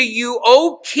known to you,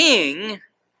 O king,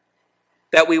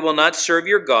 that we will not serve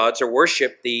your gods or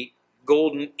worship the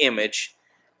golden image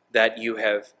that you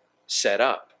have set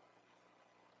up.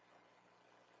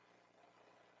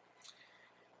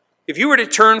 If you were to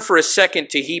turn for a second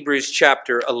to Hebrews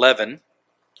chapter 11,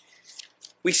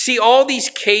 we see all these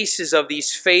cases of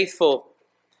these faithful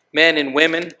men and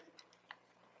women,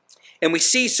 and we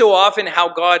see so often how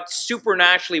God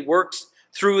supernaturally works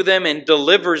through them and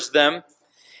delivers them.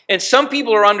 And some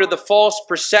people are under the false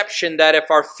perception that if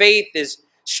our faith is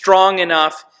strong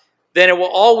enough, then it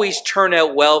will always turn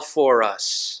out well for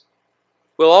us.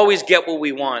 We'll always get what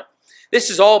we want. This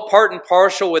is all part and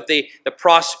parcel with the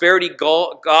prosperity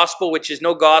gospel, which is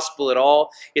no gospel at all.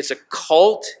 It's a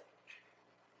cult.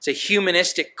 It's a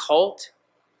humanistic cult.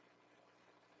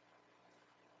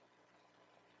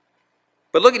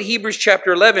 But look at Hebrews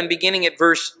chapter 11, beginning at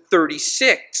verse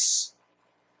 36.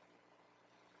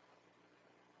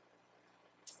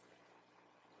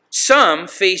 Some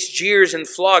faced jeers and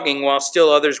flogging, while still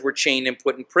others were chained and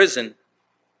put in prison.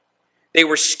 They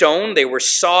were stoned, they were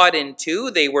sawed in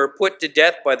two, they were put to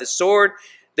death by the sword.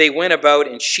 They went about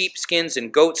in sheepskins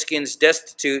and goatskins,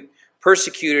 destitute,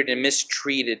 persecuted, and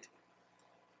mistreated.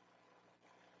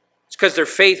 It's because their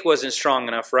faith wasn't strong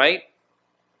enough, right?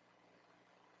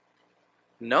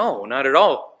 No, not at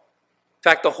all. In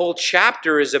fact, the whole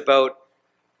chapter is about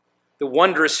the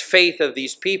wondrous faith of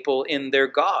these people in their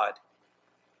God.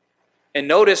 And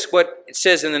notice what it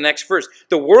says in the next verse.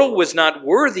 The world was not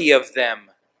worthy of them.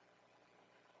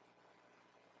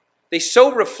 They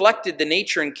so reflected the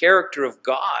nature and character of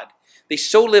God. They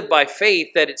so lived by faith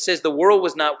that it says the world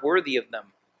was not worthy of them.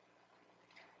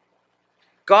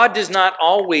 God does not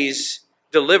always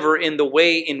deliver in the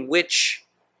way in which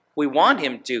we want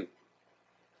him to.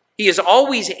 He is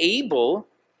always able,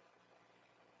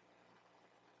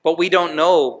 but we don't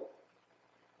know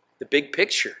the big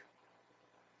picture.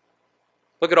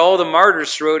 Look at all the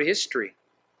martyrs throughout history.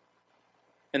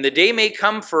 And the day may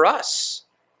come for us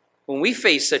when we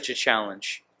face such a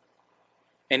challenge.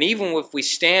 And even if we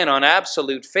stand on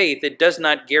absolute faith, it does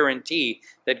not guarantee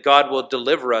that God will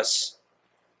deliver us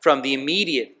from the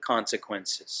immediate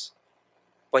consequences.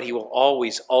 But he will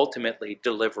always ultimately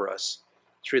deliver us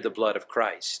through the blood of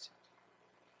Christ.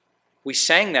 We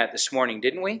sang that this morning,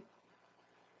 didn't we?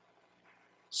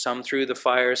 Some through the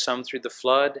fire, some through the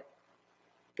flood.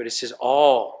 But it says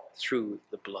all through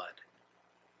the blood.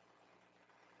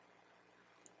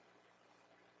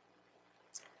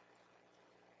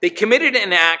 They committed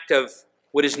an act of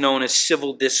what is known as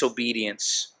civil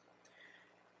disobedience.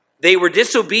 They were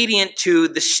disobedient to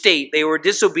the state. They were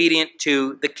disobedient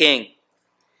to the king.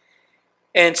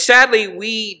 And sadly,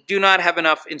 we do not have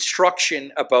enough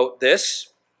instruction about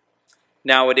this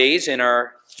nowadays in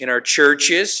our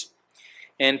churches.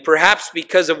 And perhaps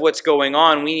because of what's going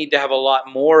on, we need to have a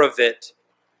lot more of it.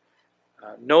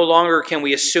 No longer can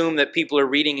we assume that people are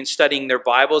reading and studying their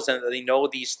Bibles and that they know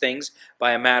these things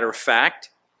by a matter of fact.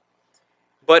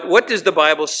 But what does the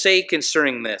Bible say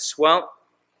concerning this? Well,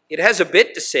 it has a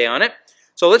bit to say on it.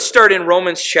 So let's start in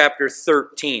Romans chapter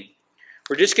 13.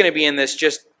 We're just going to be in this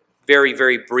just very,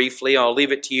 very briefly. I'll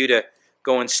leave it to you to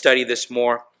go and study this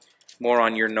more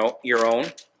on your own.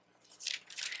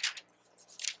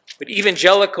 But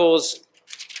evangelicals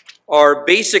are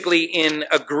basically in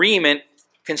agreement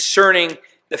concerning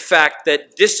the fact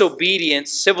that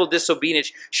disobedience, civil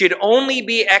disobedience, should only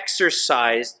be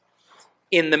exercised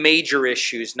in the major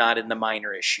issues, not in the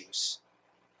minor issues.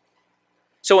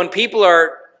 So when people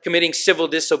are committing civil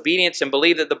disobedience and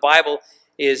believe that the Bible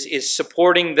is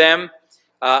supporting them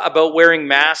about wearing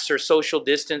masks or social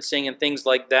distancing and things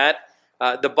like that,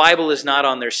 the Bible is not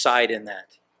on their side in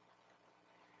that.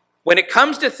 When it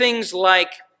comes to things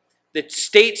like the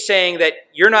state saying that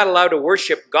you're not allowed to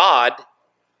worship God,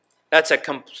 that's a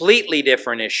completely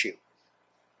different issue.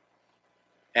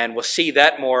 And we'll see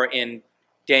that more in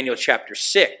Daniel chapter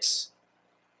 6.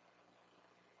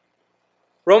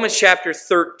 Romans chapter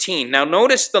 13. Now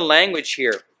notice the language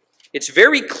here. It's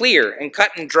very clear and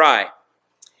cut and dry.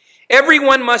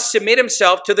 Everyone must submit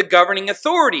himself to the governing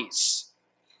authorities.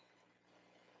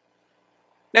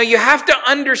 Now you have to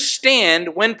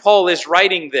understand when Paul is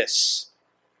writing this.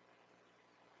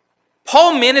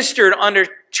 Paul ministered under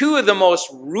two of the most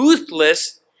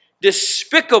ruthless,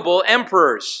 despicable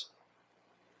emperors,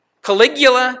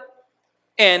 Caligula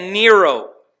and Nero.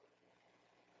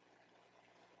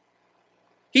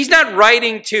 He's not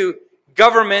writing to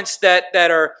governments that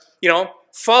are,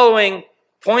 following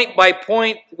point by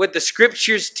point what the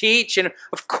scriptures teach. And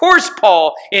of course,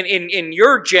 Paul, in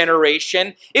your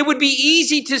generation, it would be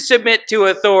easy to submit to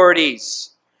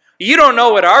authorities. You don't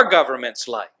know what our government's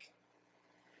like.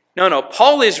 No,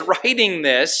 Paul is writing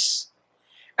this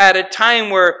at a time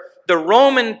where the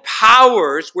Roman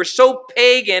powers were so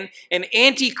pagan and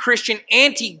anti-Christian,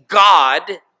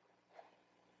 anti-God.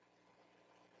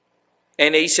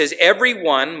 And he says,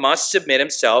 everyone must submit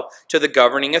himself to the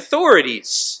governing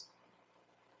authorities.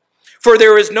 For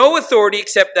there is no authority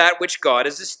except that which God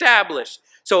has established.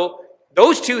 So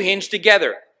those two hinge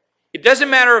together. It doesn't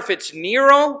matter if it's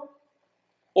Nero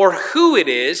or who it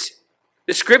is.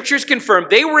 The scriptures confirm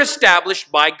they were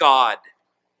established by God.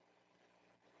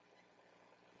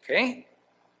 Okay?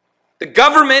 The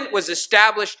government was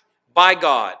established by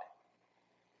God.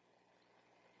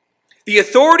 The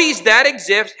authorities that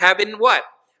exist have been what?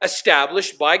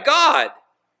 Established by God.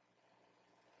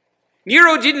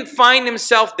 Nero didn't find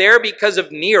himself there because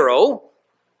of Nero.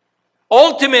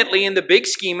 Ultimately, in the big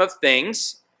scheme of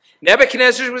things,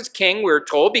 Nebuchadnezzar was king, we're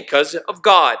told, because of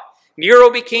God.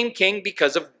 Nero became king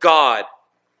because of God.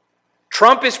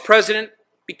 Trump is president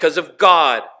because of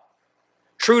God.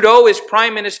 Trudeau is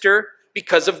prime minister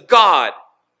because of God.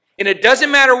 And it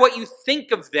doesn't matter what you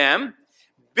think of them.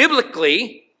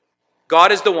 Biblically,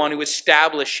 God is the one who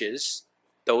establishes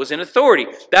those in authority.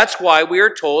 That's why we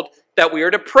are told that we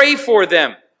are to pray for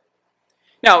them.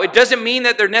 Now, it doesn't mean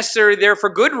that they're necessarily there for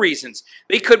good reasons.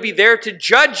 They could be there to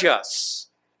judge us.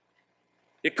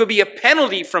 It could be a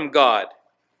penalty from God.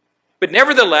 But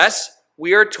nevertheless,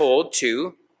 we are told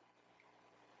to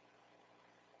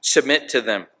submit to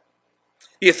them.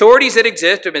 The authorities that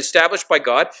exist have been established by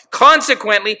God.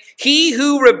 Consequently, he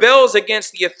who rebels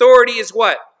against the authority is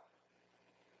what?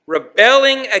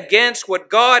 Rebelling against what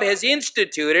God has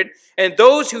instituted, and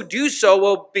those who do so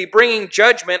will be bringing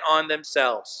judgment on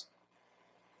themselves.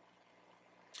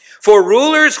 For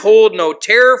rulers hold no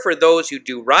terror for those who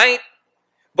do right,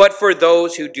 but for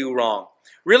those who do wrong.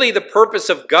 Really, the purpose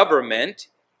of government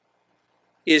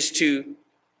is to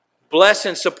bless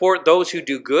and support those who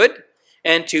do good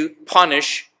and to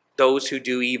punish those who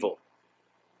do evil.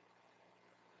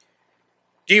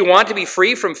 Do you want to be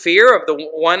free from fear of the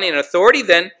one in authority?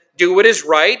 Then do what is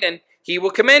right, and he will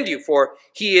commend you, for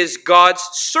he is God's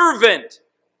servant.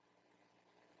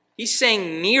 He's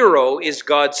saying Nero is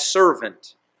God's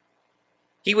servant.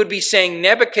 He would be saying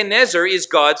Nebuchadnezzar is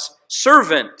God's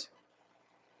servant.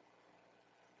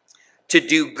 To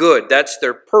do good, that's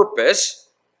their purpose.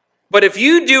 But if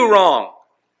you do wrong,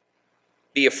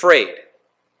 be afraid.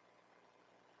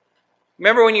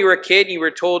 Remember when you were a kid and you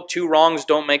were told 2 wrongs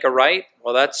don't make a right?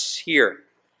 Well, that's here.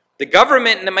 The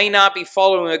government may not be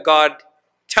following what God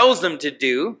tells them to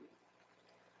do,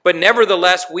 but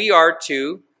nevertheless we are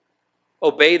to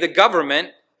obey the government.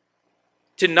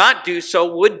 To not do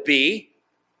so would be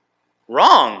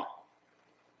Wrong.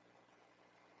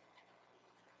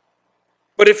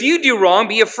 But if you do wrong,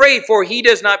 be afraid, for he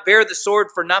does not bear the sword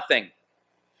for nothing.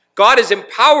 God has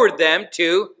empowered them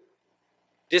to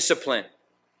discipline.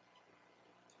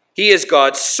 He is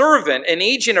God's servant, an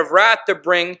agent of wrath to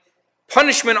bring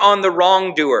punishment on the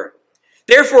wrongdoer.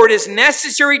 Therefore, it is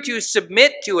necessary to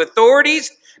submit to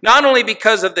authorities, not only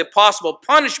because of the possible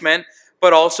punishment,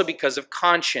 but also because of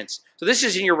conscience. So this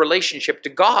is in your relationship to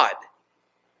God.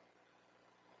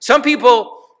 Some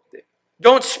people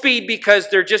don't speed because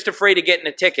they're just afraid of getting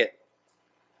a ticket.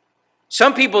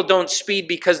 Some people don't speed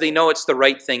because they know it's the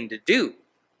right thing to do.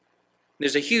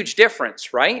 There's a huge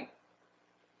difference, right?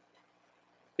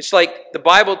 It's like the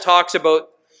Bible talks about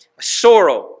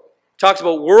sorrow. It talks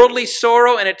about worldly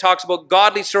sorrow, and it talks about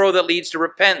godly sorrow that leads to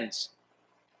repentance.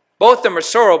 Both of them are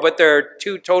sorrow, but they're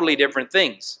two totally different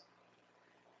things.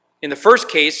 In the first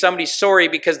case, somebody's sorry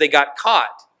because they got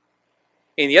caught.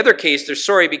 In the other case, they're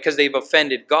sorry because they've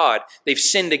offended God. They've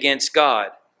sinned against God.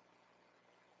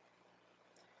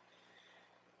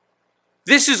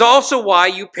 This is also why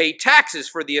you pay taxes,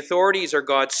 for the authorities are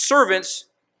God's servants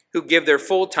who give their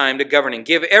full time to governing.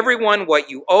 Give everyone what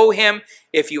you owe him.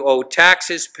 If you owe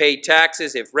taxes, pay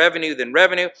taxes. If revenue, then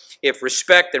revenue. If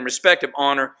respect, then respect. If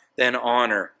honor, then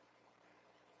honor.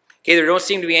 Okay, there don't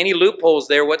seem to be any loopholes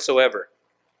there whatsoever.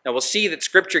 Now we'll see that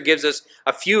Scripture gives us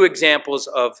a few examples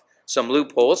of some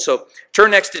loopholes. So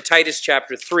turn next to Titus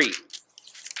chapter 3.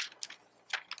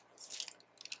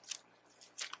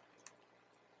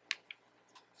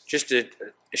 Just a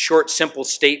short, simple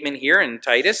statement here in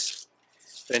Titus.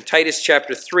 In Titus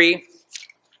chapter 3,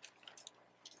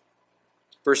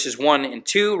 verses 1 and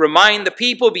 2, remind the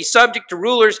people, be subject to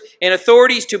rulers and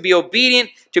authorities, to be obedient,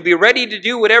 to be ready to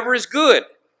do whatever is good,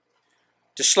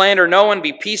 to slander no one,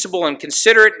 be peaceable and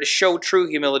considerate, and to show true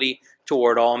humility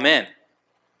toward all men.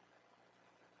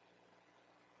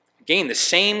 Again, the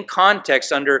same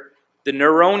context under the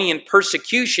Neronian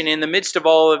persecution in the midst of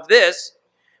all of this.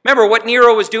 Remember what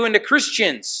Nero was doing to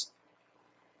Christians.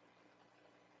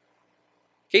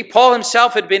 Okay, Paul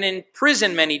himself had been in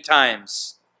prison many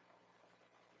times.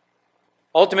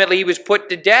 Ultimately, he was put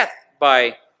to death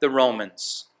by the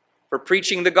Romans for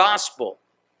preaching the gospel.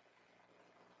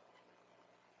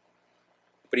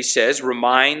 But he says,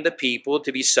 remind the people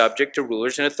to be subject to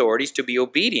rulers and authorities, to be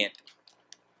obedient.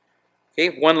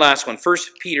 Okay, one last one. 1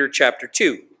 Peter chapter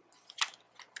 2.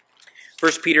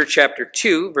 1 Peter chapter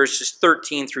 2, verses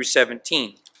 13 through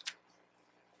 17.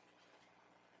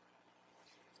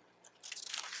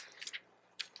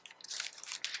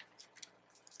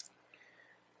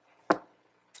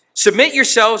 Submit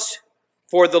yourselves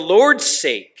for the Lord's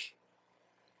sake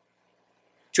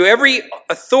to every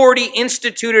authority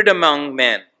instituted among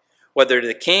men, whether to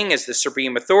the king as the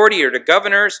supreme authority or to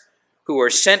governors who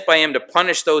are sent by him to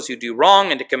punish those who do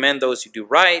wrong and to commend those who do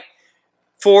right.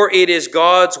 For it is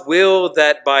God's will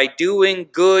that by doing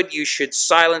good you should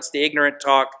silence the ignorant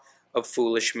talk of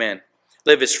foolish men.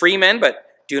 Live as free men, but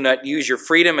do not use your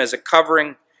freedom as a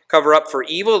cover up for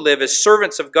evil. Live as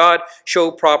servants of God. Show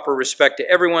proper respect to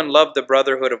everyone. Love the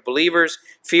brotherhood of believers.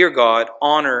 Fear God.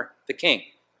 Honor the king.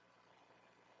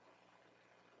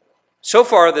 So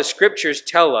far, the scriptures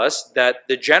tell us that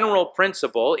the general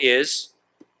principle is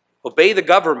obey the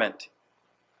government.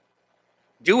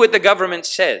 Do what the government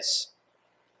says.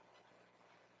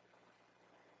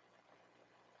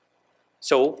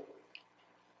 So,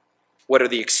 what are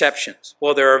the exceptions?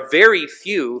 Well, there are very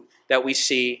few that we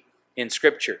see in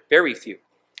Scripture. Very few.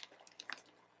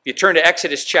 If you turn to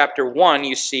Exodus chapter 1,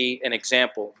 you see an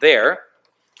example there.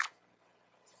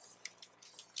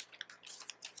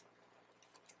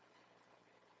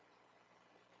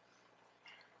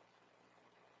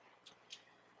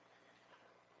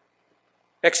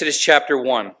 Exodus chapter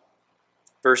 1,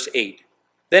 verse 8.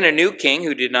 Then a new king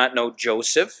who did not know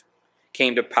Joseph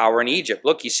came to power in Egypt.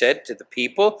 Look, he said to the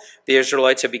people, the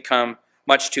Israelites have become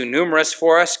much too numerous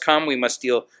for us. Come, we must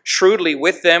deal shrewdly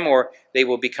with them, or they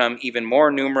will become even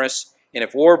more numerous. And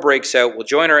if war breaks out, we'll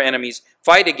join our enemies,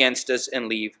 fight against us, and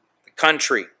leave the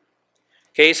country.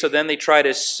 Okay, so then they try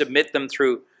to submit them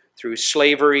through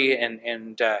slavery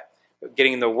and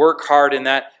getting them to work hard in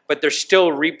that, but they're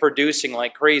still reproducing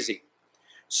like crazy.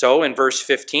 So in verse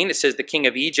 15, it says, the king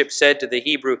of Egypt said to the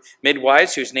Hebrew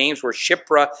midwives, whose names were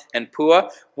Shiphrah and Puah,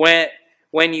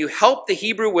 when you help the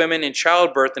Hebrew women in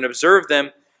childbirth and observe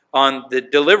them on the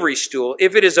delivery stool,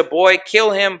 if it is a boy,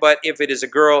 kill him, but if it is a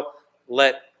girl,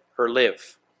 let her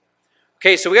live.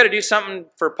 Okay, so we got to do something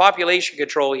for population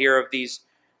control here of these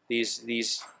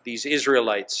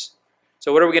Israelites.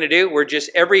 So what are we going to do? We're just,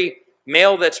 every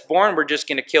male that's born, we're just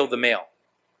going to kill the male.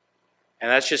 And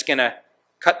that's just going to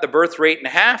cut the birth rate in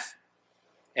half,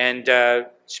 And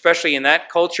especially in that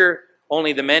culture,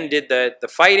 only the men did the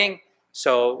fighting.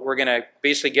 So we're going to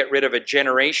basically get rid of a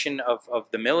generation of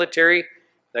the military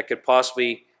that could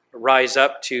possibly rise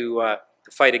up to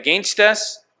fight against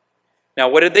us. Now,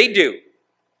 what did they do?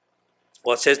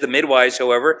 Well, it says the midwives,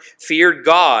 however, feared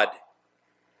God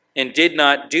and did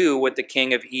not do what the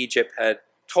king of Egypt had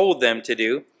told them to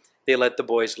do. They let the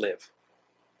boys live.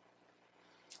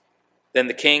 Then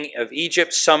the king of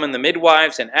Egypt summoned the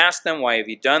midwives and asked them, "Why have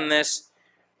you done this?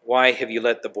 Why have you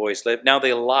let the boys live?" Now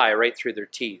they lie right through their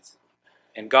teeth.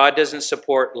 And God doesn't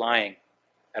support lying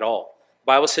at all. The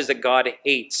Bible says that God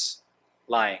hates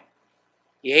lying.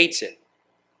 He hates it.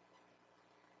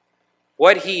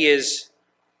 What he is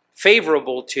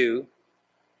favorable to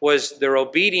was their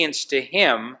obedience to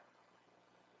him,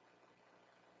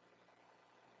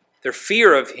 their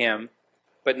fear of him,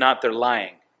 but not their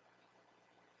lying.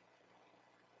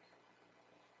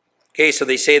 Okay, so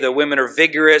they say the women are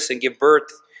vigorous and give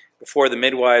birth before the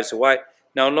midwives. Why?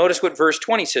 Now notice what verse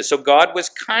 20 says. So God was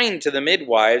kind to the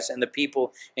midwives, and the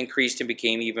people increased and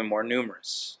became even more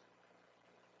numerous.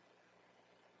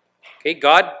 Okay,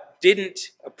 God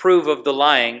didn't approve of the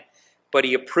lying, but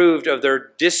he approved of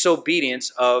their disobedience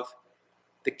of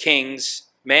the king's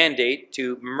mandate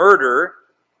to murder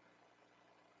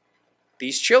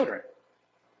these children.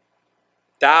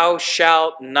 Thou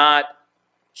shalt not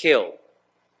kill.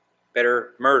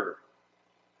 Better murder.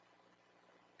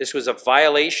 This was a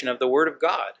violation of the word of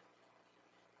God.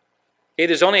 Okay,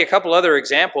 there's only a couple other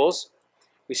examples.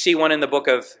 We see one in the book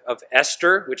of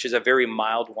Esther, which is a very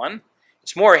mild one.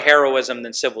 It's more heroism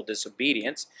than civil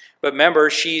disobedience. But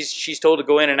remember, she's told to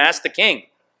go in and ask the king.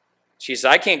 She says,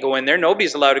 I can't go in there.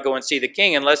 Nobody's allowed to go and see the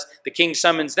king unless the king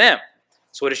summons them.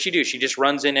 So what does she do? She just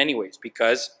runs in anyways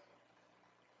because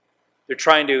they're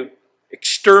trying to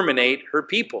exterminate her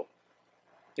people.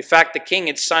 In fact, the king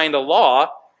had signed a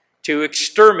law to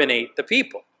exterminate the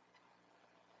people.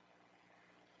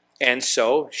 And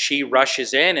so she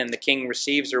rushes in and the king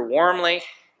receives her warmly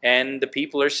and the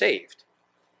people are saved.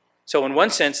 So in one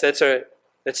sense, that's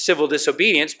civil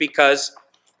disobedience because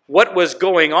what was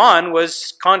going on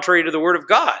was contrary to the word of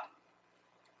God.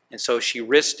 And so she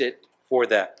risked it for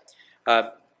that.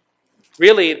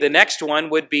 Really, the next one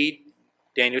would be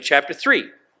Daniel chapter 3.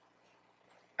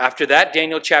 After that,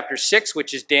 Daniel chapter 6,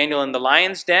 which is Daniel in the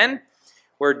lion's den,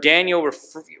 where Daniel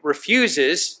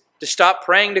refuses to stop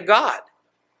praying to God.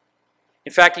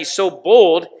 In fact, he's so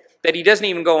bold that he doesn't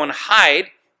even go and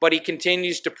hide, but he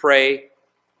continues to pray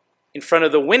in front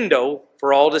of the window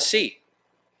for all to see.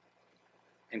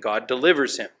 And God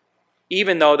delivers him,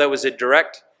 even though that was a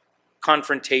direct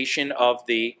confrontation of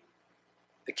the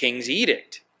king's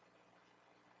edict,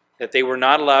 that they were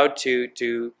not allowed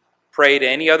to pray to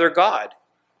any other god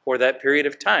for that period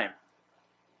of time.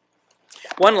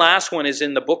 One last one is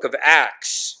in the book of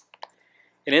Acts.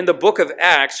 And in the book of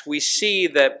Acts, we see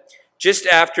that just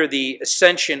after the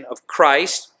ascension of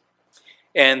Christ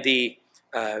and the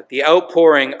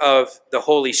outpouring of the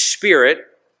Holy Spirit,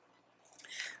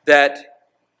 that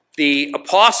the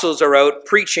apostles are out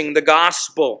preaching the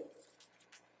gospel.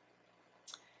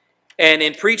 And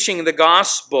in preaching the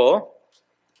gospel,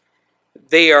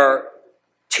 they are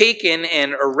taken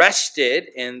and arrested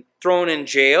and thrown in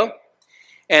jail.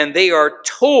 And they are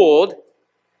told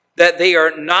that they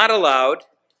are not allowed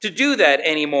to do that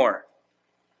anymore.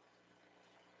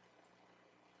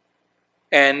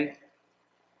 And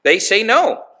they say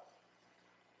no.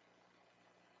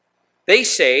 They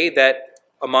say that,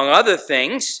 among other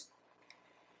things,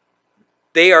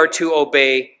 they are to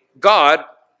obey God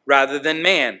rather than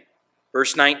man.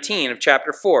 Verse 19 of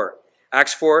chapter 4,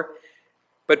 Acts 4.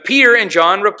 But Peter and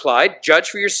John replied, "Judge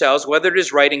for yourselves whether it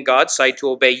is right in God's sight to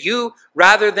obey you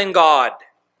rather than God."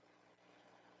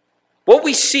 What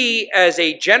we see as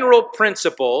a general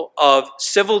principle of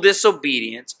civil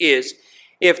disobedience is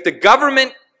if the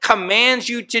government commands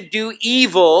you to do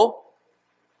evil,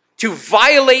 to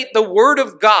violate the word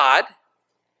of God,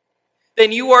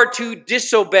 then you are to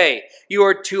disobey. You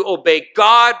are to obey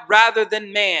God rather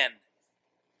than man.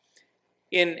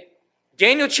 In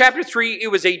Daniel chapter 3, it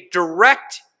was a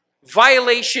direct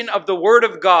violation of the word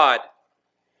of God.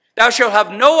 Thou shalt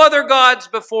have no other gods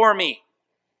before me.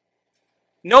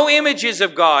 No images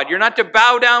of God. You're not to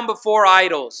bow down before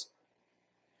idols.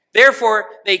 Therefore,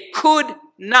 they could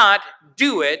not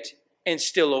do it and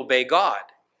still obey God.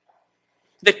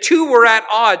 The two were at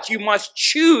odds. You must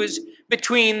choose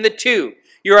between the two.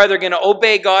 You're either going to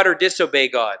obey God or disobey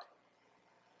God.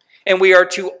 And we are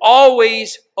to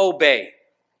always obey.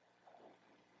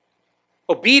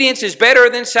 Obedience is better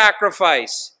than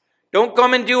sacrifice. Don't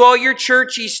come and do all your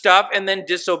churchy stuff and then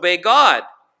disobey God.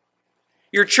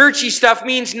 Your churchy stuff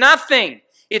means nothing.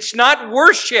 It's not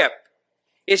worship.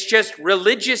 It's just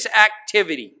religious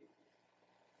activity.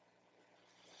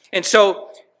 And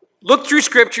so, look through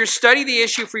Scripture, study the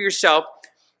issue for yourself.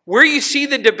 Where you see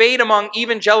the debate among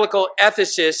evangelical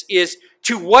ethicists is,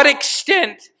 to what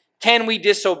extent can we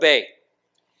disobey?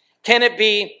 Can it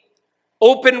be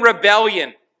open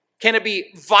rebellion? Can it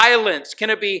be violence? Can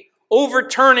it be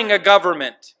overturning a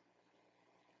government?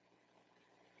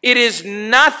 It is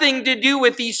nothing to do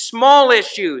with these small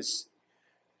issues.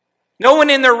 No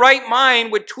one in their right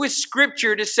mind would twist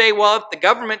Scripture to say, well, if the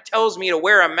government tells me to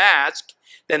wear a mask,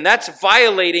 then that's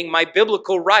violating my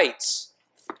biblical rights.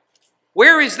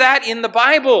 Where is that in the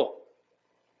Bible?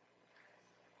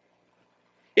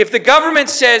 If the government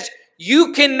says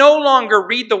you can no longer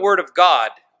read the Word of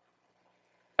God,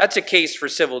 that's a case for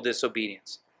civil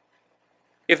disobedience.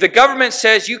 If the government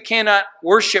says you cannot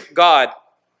worship God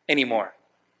anymore,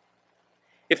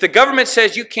 if the government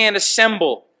says you can't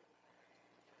assemble,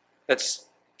 that's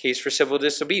a case for civil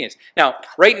disobedience. Now,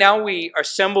 right now we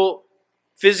assemble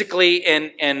physically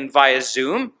and via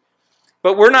Zoom,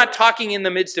 but we're not talking in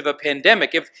the midst of a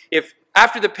pandemic. If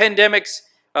after the pandemic's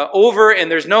over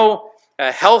and there's no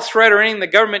health threat or anything, the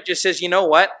government just says, you know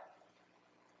what?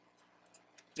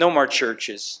 No more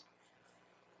churches.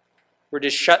 We're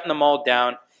just shutting them all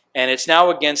down, and it's now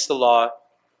against the law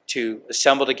to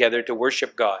assemble together to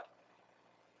worship God.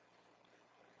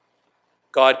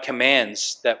 God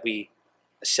commands that we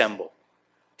assemble.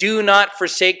 Do not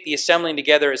forsake the assembling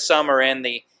together as some are in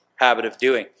the habit of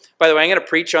doing. By the way, I'm going to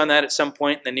preach on that at some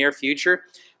point in the near future.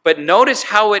 But notice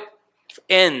how it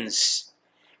ends.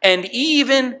 And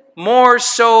even more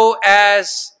so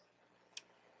as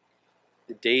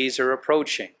the days are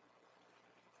approaching.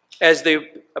 As the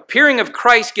appearing of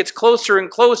Christ gets closer and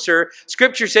closer,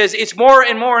 Scripture says it's more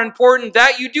and more important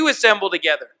that you do assemble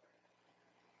together.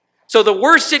 So the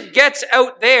worse it gets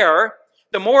out there,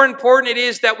 the more important it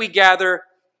is that we gather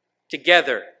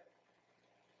together.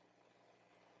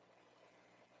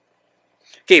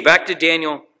 Okay, back to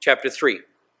Daniel chapter 3.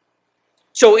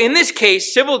 So in this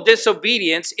case, civil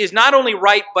disobedience is not only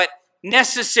right, but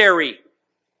necessary.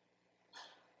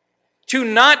 To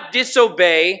not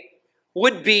disobey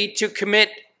would be to commit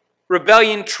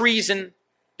rebellion, treason,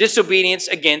 disobedience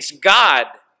against God.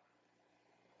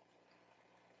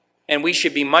 And we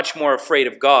should be much more afraid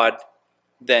of God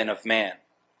than of man,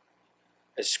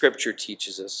 as Scripture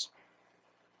teaches us.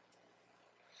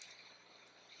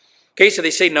 Okay, so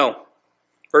they say no.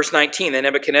 Verse 19, then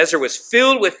Nebuchadnezzar was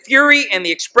filled with fury, and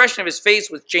the expression of his face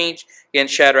was changed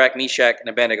against Shadrach, Meshach, and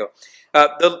Abednego.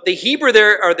 The Hebrew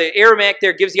there, or the Aramaic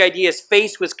there, gives the idea his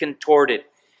face was contorted.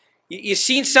 You've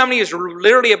seen somebody who's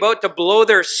literally about to blow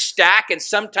their stack, and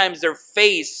sometimes their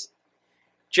face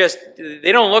just,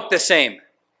 they don't look the same.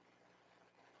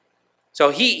 So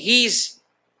he's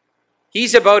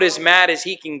about as mad as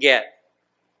he can get.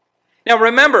 Now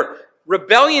remember,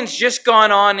 rebellion's just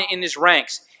gone on in his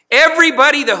ranks.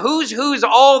 Everybody, the who's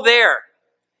all there.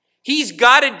 He's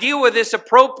got to deal with this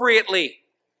appropriately.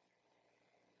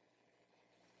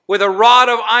 With a rod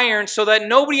of iron so that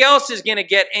nobody else is going to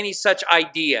get any such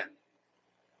idea.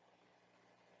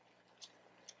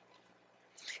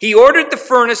 He ordered the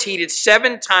furnace heated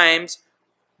 7 times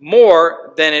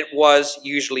more than it was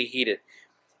usually heated.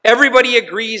 Everybody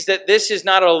agrees that this is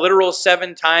not a literal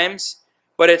 7 times,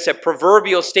 but it's a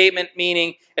proverbial statement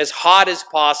meaning as hot as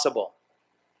possible.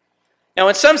 Now,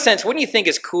 in some sense, wouldn't you think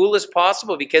as cool as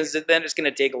possible? Because then it's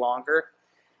going to take longer.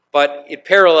 But it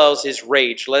parallels his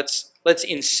rage. Let's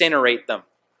incinerate them.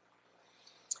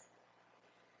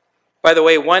 By the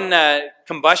way, one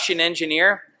combustion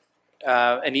engineer,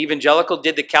 an evangelical,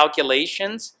 did the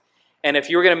calculations. And if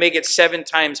you were going to make it 7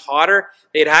 times hotter,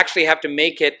 they'd actually have to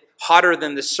make it hotter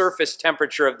than the surface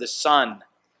temperature of the sun.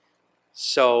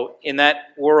 So in that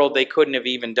world, they couldn't have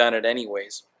even done it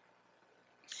anyways.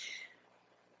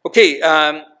 Okay,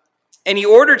 and he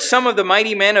ordered some of the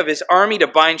mighty men of his army to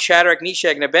bind Shadrach,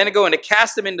 Meshach, and Abednego and to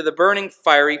cast them into the burning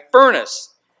fiery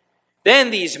furnace.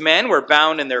 Then these men were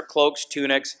bound in their cloaks,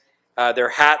 tunics, their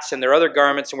hats, and their other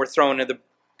garments, and were thrown into the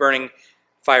burning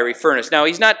fiery furnace. Now,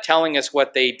 he's not telling us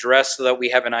what they dressed so that we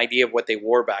have an idea of what they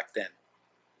wore back then.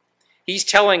 He's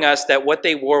telling us that what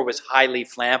they wore was highly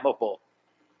flammable.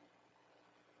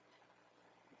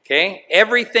 Okay?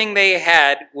 Everything they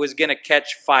had was going to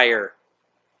catch fire.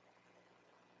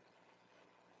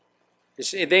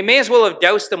 They may as well have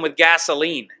doused them with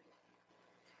gasoline.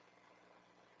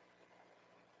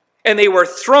 And they were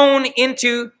thrown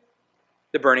into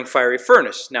the burning fiery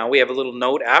furnace. Now, we have a little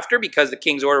note after, because the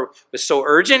king's order was so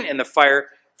urgent and the fire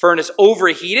furnace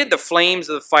overheated, the flames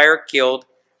of the fire killed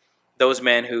those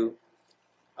men who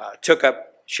took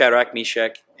up Shadrach,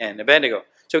 Meshach, and Abednego.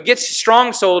 So it gets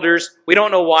strong soldiers. We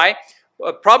don't know why.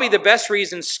 Probably the best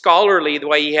reason scholarly, the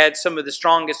way he had some of the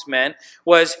strongest men,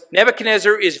 was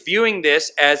Nebuchadnezzar is viewing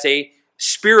this as a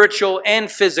spiritual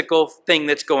and physical thing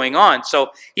that's going on.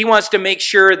 So he wants to make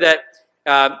sure that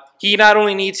he not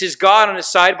only needs his God on his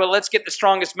side, but let's get the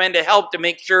strongest men to help to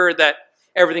make sure that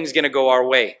everything's going to go our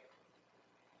way.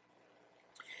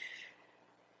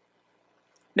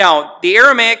 Now, the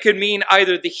Aramaic could mean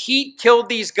either the heat killed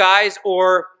these guys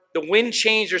or the wind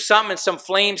changed or something and some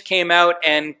flames came out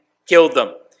and killed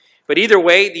them. But either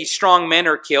way, these strong men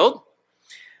are killed.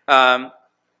 And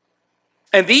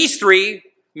these three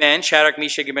men, Shadrach,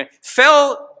 Meshach, and Abednego,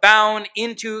 fell bound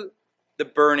into the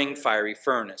burning fiery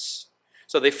furnace.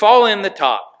 So they fall in the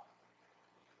top.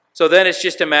 So then it's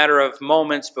just a matter of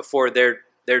moments before they're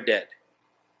dead.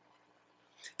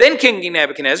 Then King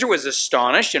Nebuchadnezzar was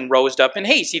astonished and rose up in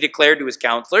haste. He declared to his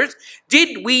counselors,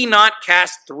 "Did we not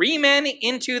cast 3 men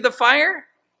into the fire?"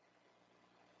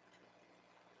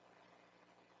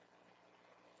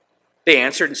 They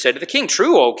answered and said to the king,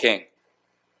 "True, O king."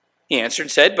 He answered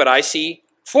and said, "But I see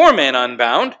 4 men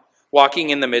unbound, walking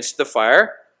in the midst of the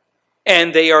fire,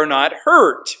 and they are not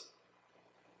hurt.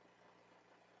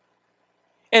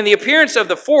 And the appearance of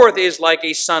the 4th is like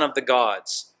a son of the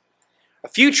gods." A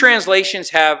few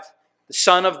translations have the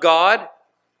Son of God,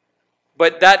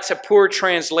 but that's a poor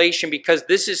translation because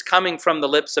this is coming from the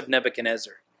lips of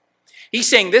Nebuchadnezzar. He's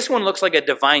saying this one looks like a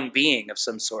divine being of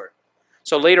some sort.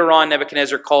 So later on,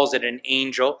 Nebuchadnezzar calls it an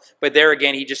angel, but there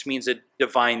again, he just means a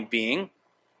divine being.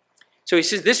 So he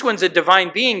says this one's a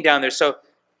divine being down there. So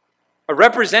a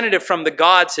representative from the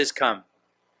gods has come.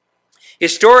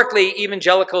 Historically,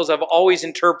 evangelicals have always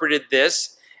interpreted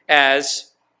this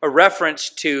as a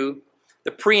reference to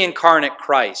the pre-incarnate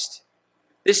Christ.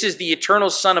 This is the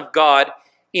eternal Son of God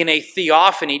in a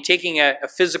theophany, taking a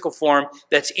physical form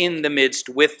that's in the midst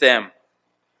with them.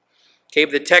 Okay,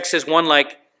 but the text says one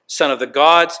like Son of the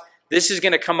gods. This is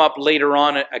going to come up later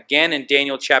on again in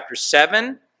Daniel chapter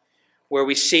 7, where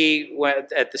we see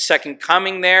at the second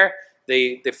coming there,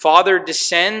 the Father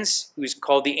descends, who's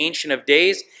called the Ancient of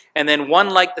Days, and then one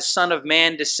like the Son of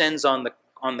Man descends on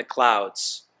the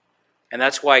clouds. And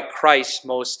that's why Christ's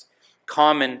most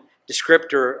common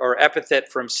descriptor or epithet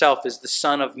for himself is the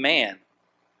Son of Man.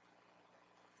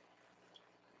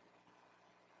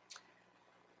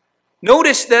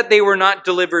 Notice that they were not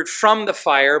delivered from the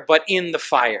fire, but in the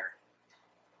fire.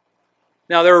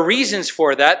 Now, there are reasons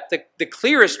for that. The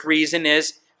clearest reason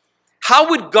is, how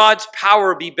would God's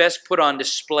power be best put on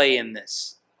display in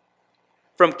this?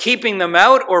 From keeping them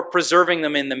out or preserving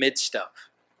them in the midst of?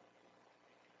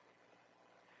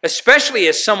 Especially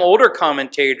as some older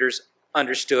commentators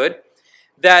understood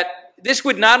that this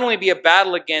would not only be a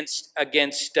battle against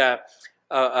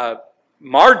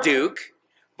Marduk,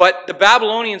 but the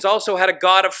Babylonians also had a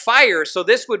god of fire, so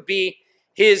this would be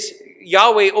his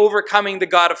Yahweh overcoming the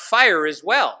god of fire as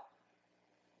well.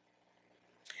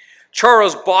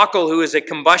 Charles Bockel, who is a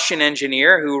combustion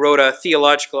engineer who wrote a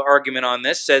theological argument on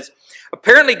this, says,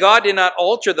 "Apparently God did not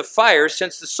alter the fire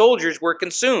since the soldiers were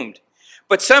consumed,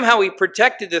 but somehow he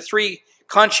protected the 3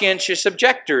 conscientious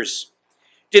objectors.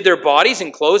 Did their bodies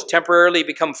and clothes temporarily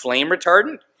become flame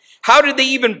retardant? How did they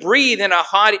even breathe in a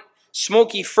hot,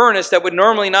 smoky furnace that would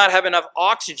normally not have enough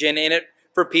oxygen in it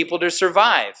for people to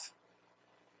survive?"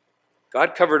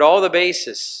 God covered all the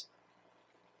bases.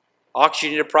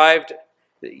 Oxygen deprived,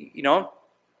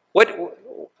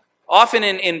 often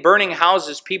in burning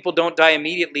houses, people don't die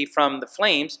immediately from the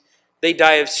flames. They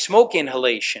die of smoke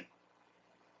inhalation.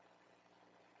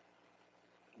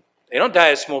 They don't die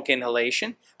of smoke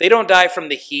inhalation. They don't die from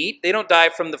the heat. They don't die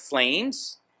from the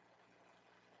flames.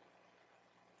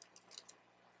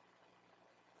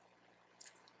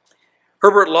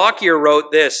 Herbert Lockyer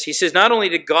wrote this. He says, "Not only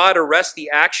did God arrest the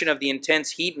action of the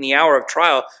intense heat in the hour of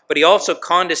trial, but he also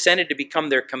condescended to become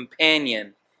their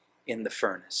companion in the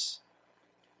furnace.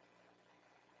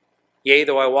 Yea,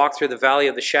 though I walk through the valley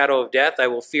of the shadow of death, I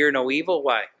will fear no evil."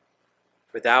 Why?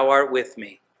 "For thou art with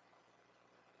me.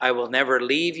 I will never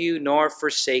leave you nor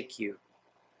forsake you."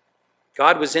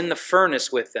 God was in the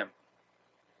furnace with them.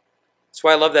 That's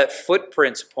why I love that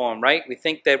Footprints poem, right? We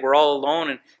think that we're all alone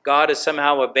and God has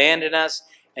somehow abandoned us,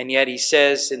 and yet he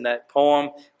says in that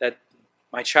poem that,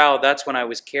 "My child, that's when I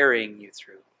was carrying you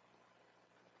through."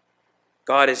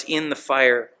 God is in the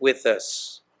fire with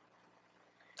us.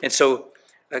 And so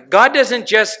God doesn't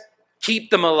just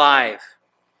keep them alive,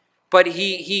 but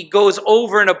he goes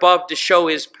over and above to show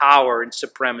his power and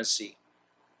supremacy.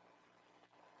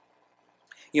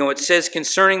 It says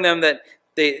concerning them that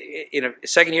in a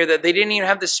second here that they didn't even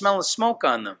have the smell of smoke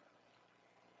on them.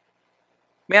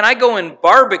 Man, I go and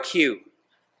barbecue,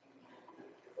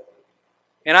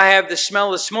 and I have the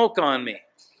smell of smoke on me.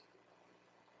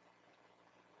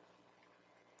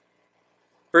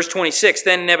 Verse 26,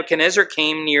 then Nebuchadnezzar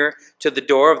came near to the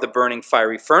door of the burning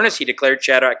fiery furnace. He declared,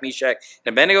 Shadrach, Meshach,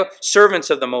 and Abednego, servants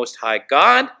of the Most High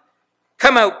God,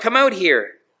 come out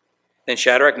here. Then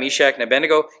Shadrach, Meshach, and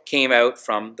Abednego came out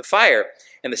from the fire.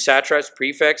 And the satraps,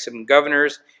 prefects, and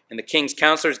governors, and the king's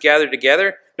counselors gathered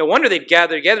together. No wonder they'd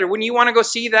gather together. Wouldn't you want to go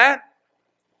see that?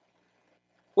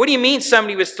 What do you mean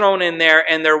somebody was thrown in there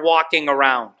and they're walking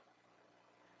around?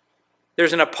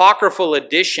 There's an apocryphal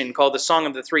edition called the Song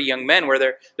of the Three Young Men where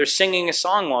they're singing a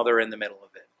song while they're in the middle of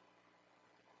it.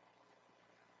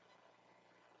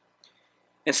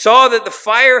 And saw that the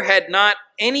fire had not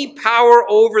any power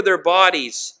over their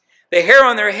bodies. The hair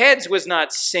on their heads was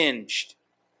not singed.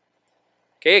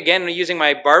 Okay, again, using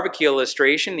my barbecue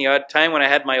illustration, the odd time when I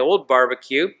had my old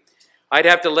barbecue, I'd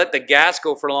have to let the gas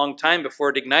go for a long time before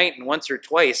it ignite, and once or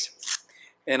twice,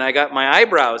 and I got my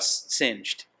eyebrows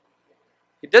singed.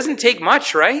 It doesn't take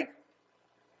much, right?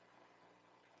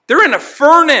 They're in a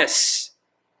furnace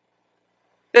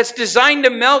that's designed to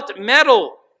melt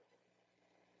metal.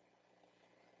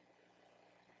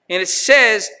 And it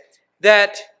says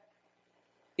that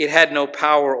it had no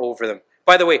power over them.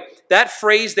 By the way, that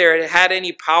phrase there, it had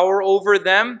any power over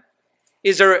them,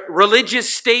 is a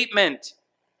religious statement.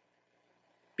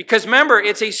 Because remember,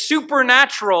 it's a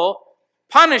supernatural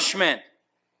punishment.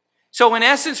 So in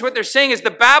essence, what they're saying is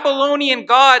the Babylonian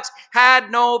gods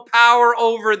had no power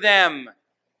over them.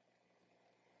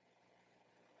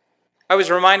 I was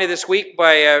reminded this week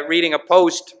by reading a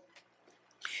post,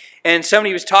 and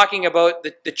somebody was talking about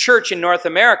the church in North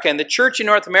America, and the church in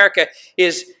North America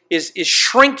is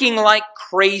shrinking like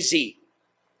crazy.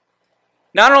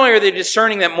 Not only are they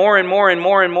discerning that more and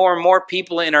more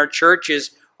people in our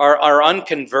churches are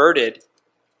unconverted,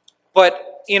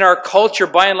 but in our culture,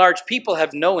 by and large, people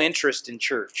have no interest in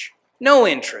church. No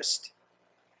interest.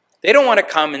 They don't want to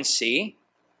come and see.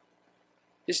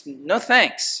 Just no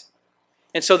thanks.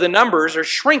 And so the numbers are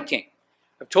shrinking.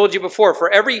 I've told you before,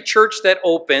 for every church that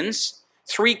opens,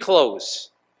 3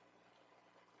 close.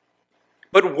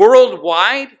 But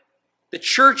worldwide, the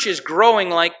church is growing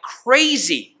like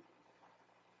crazy.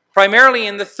 Primarily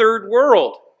in the third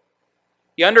world.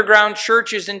 The underground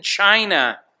churches in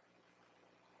China.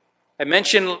 I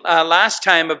mentioned last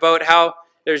time about how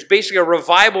there's basically a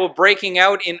revival breaking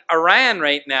out in Iran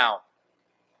right now.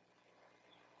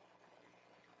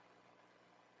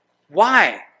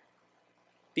 Why?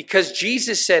 Because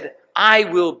Jesus said, I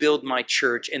will build my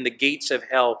church and the gates of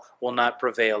hell will not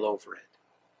prevail over it.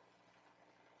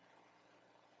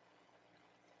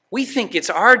 We think it's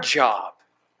our job.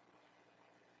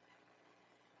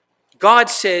 God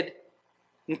said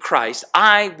in Christ,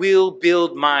 I will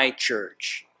build my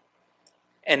church.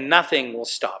 And nothing will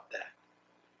stop that.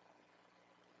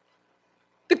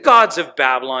 The gods of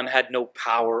Babylon had no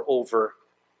power over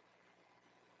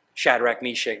Shadrach,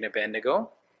 Meshach, and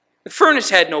Abednego. The furnace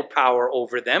had no power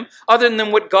over them other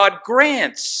than what God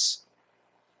grants.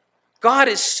 God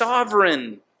is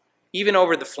sovereign even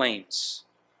over the flames,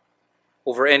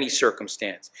 over any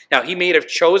circumstance. Now, he may have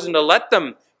chosen to let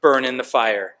them burn in the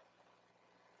fire.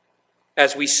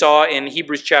 As we saw in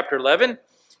Hebrews chapter 11,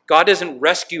 God doesn't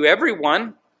rescue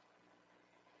everyone.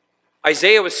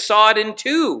 Isaiah was sawed in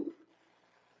two.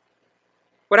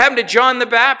 What happened to John the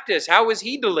Baptist? How was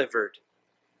he delivered?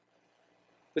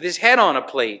 With his head on a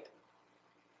plate.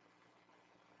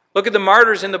 Look at the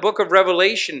martyrs in the book of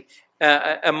Revelation,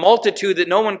 a multitude that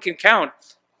no one can count,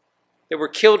 that were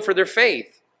killed for their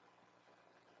faith.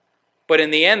 But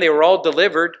in the end, they were all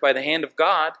delivered by the hand of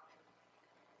God.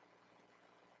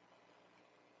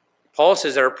 Paul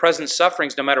says that our present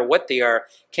sufferings, no matter what they are,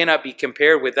 cannot be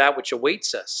compared with that which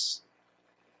awaits us.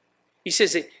 He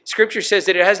says that Scripture says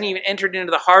that it hasn't even entered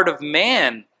into the heart of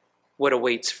man what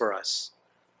awaits for us.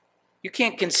 You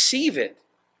can't conceive it.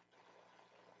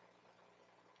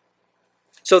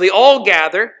 So they all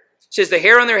gather. It says the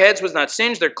hair on their heads was not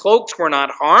singed, their cloaks were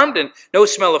not harmed, and no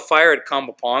smell of fire had come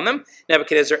upon them.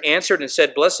 Nebuchadnezzar answered and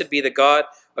said, Blessed be the God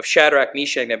of Shadrach,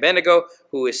 Meshach, and Abednego,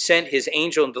 who has sent his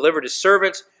angel and delivered his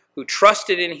servants, who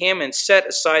trusted in him and set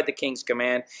aside the king's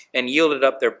command and yielded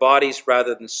up their bodies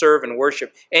rather than serve and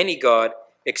worship any god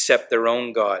except their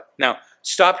own God. Now,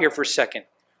 stop here for a second.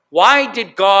 Why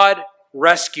did God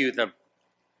rescue them?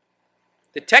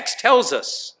 The text tells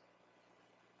us.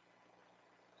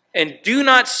 And do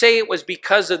not say it was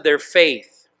because of their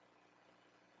faith.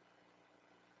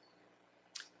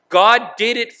 God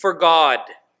did it for God.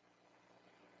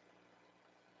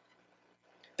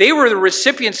 They were the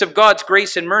recipients of God's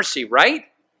grace and mercy, right?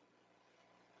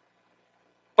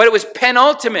 But it was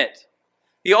penultimate.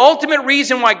 The ultimate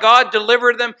reason why God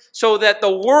delivered them, so that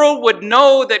the world would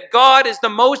know that God is the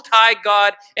Most High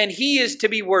God and He is to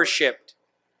be worshipped.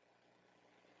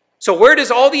 So where does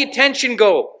all the attention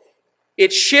go?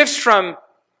 It shifts from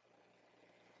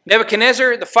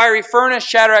Nebuchadnezzar, the fiery furnace,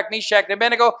 Shadrach, Meshach, and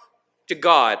Abednego, to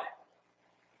God.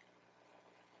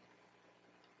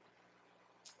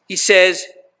 He says,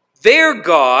 their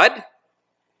God,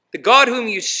 the God whom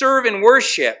you serve and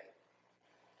worship,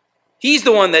 He's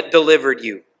the one that delivered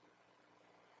you.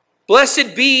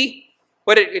 Blessed be,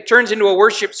 but it turns into a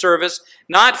worship service,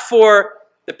 not for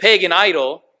the pagan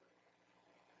idol,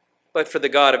 but for the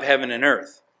God of heaven and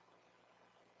earth.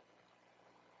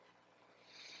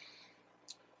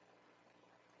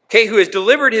 Okay, who has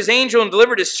delivered His angel and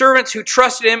delivered His servants who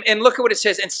trusted Him. And look at what it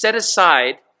says, and set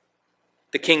aside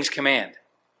the king's command.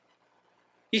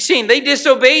 He's saying they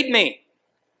disobeyed me,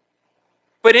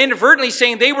 but inadvertently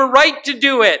saying they were right to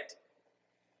do it.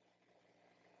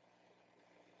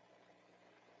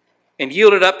 And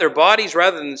yielded up their bodies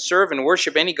rather than serve and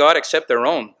worship any god except their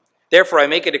own. Therefore I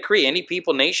make a decree, any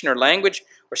people, nation, or language,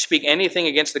 or speak anything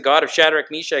against the God of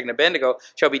Shadrach, Meshach, and Abednego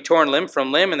shall be torn limb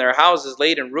from limb, and their houses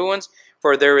laid in ruins,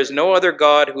 for there is no other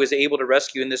God who is able to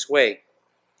rescue in this way.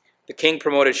 The king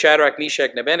promoted Shadrach, Meshach,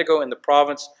 and Abednego in the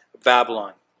province of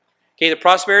Babylon. Okay, the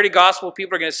prosperity gospel,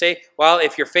 people are going to say, well,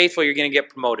 if you're faithful, you're going to get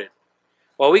promoted.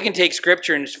 Well, we can take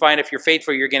scripture and find if you're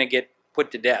faithful, you're going to get put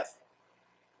to death.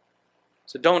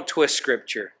 So don't twist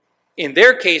scripture. In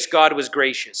their case, God was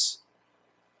gracious.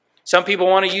 Some people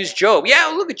want to use Job. Yeah,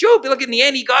 look at Job. Look, in the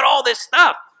end, he got all this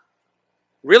stuff.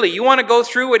 Really, you want to go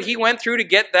through what he went through to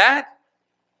get that?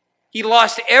 He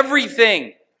lost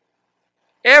everything.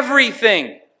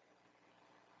 Everything.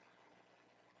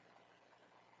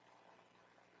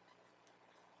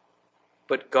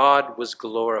 But God was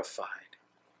glorified.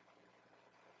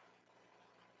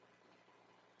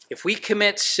 If we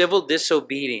commit civil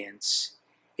disobedience,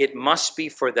 it must be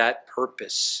for that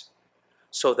purpose,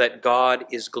 so that God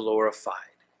is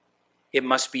glorified. It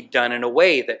must be done in a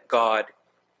way that God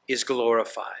is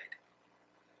glorified.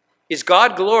 Is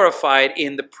God glorified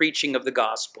in the preaching of the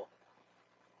gospel?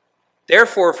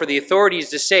 Therefore, for the authorities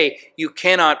to say, you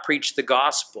cannot preach the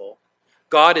gospel,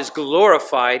 God is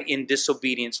glorified in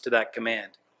disobedience to that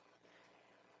command,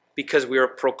 because we are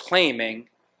proclaiming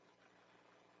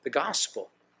the gospel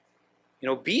in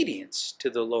obedience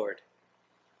to the Lord.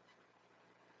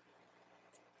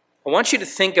 I want you to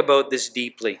think about this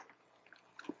deeply,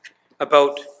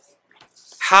 about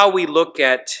how we look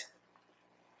at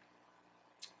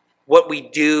what we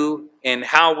do and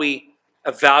how we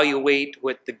evaluate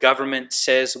what the government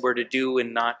says we're to do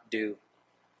and not do.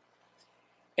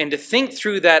 And to think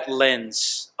through that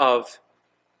lens of,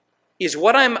 is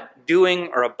what I'm doing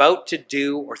or about to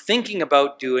do or thinking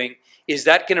about doing, is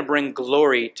that going to bring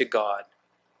glory to God?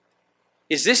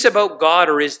 Is this about God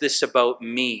or is this about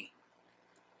me?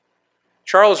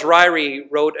 Charles Ryrie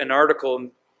wrote an article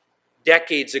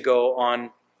decades ago on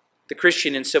the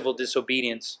Christian in civil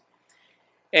disobedience.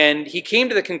 And he came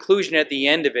to the conclusion at the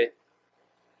end of it,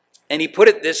 and he put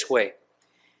it this way.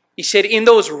 He said, in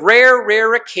those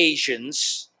rare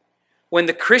occasions when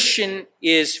the Christian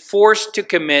is forced to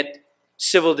commit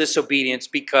civil disobedience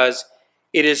because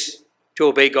it is to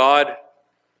obey God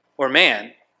or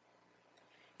man,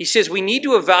 he says we need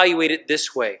to evaluate it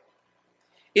this way.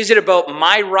 Is it about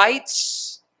my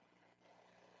rights,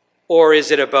 or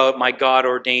is it about my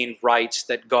God-ordained rights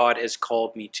that God has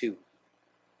called me to?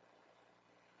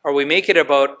 Are we making it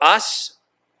about us,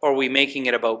 or are we making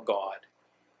it about God?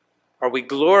 Are we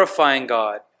glorifying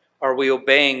God? Are we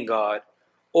obeying God?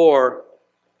 Or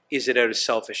is it out of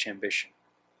selfish ambition?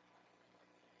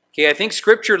 Okay, I think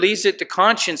Scripture leaves it to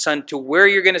conscience on to where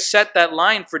you're going to set that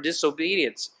line for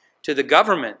disobedience to the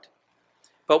government.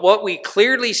 But what we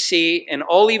clearly see, and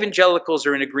all evangelicals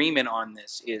are in agreement on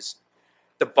this, is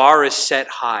the bar is set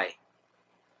high.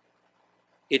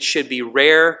 It should be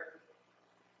rare,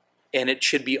 and it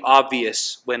should be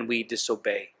obvious when we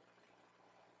disobey.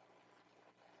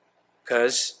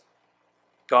 Because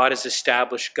God has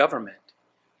established government.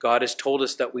 God has told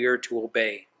us that we are to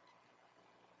obey.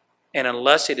 And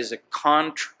unless it is it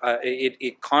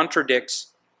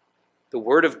contradicts the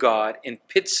Word of God and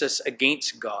pits us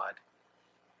against God,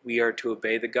 we are to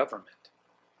obey the government.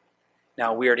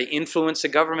 Now, we are to influence the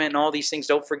government and all these things.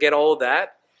 Don't forget all of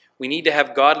that. We need to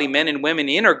have godly men and women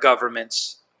in our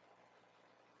governments.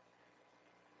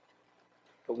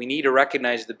 But we need to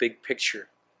recognize the big picture.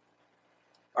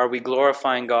 Are we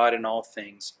glorifying God in all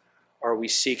things? Or are we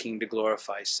seeking to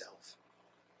glorify self?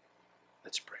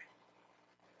 Let's pray.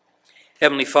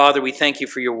 Heavenly Father, we thank you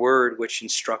for your word which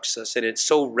instructs us, and it's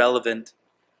so relevant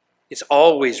It's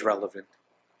always relevant.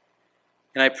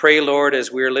 And I pray, Lord, as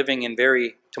we're living in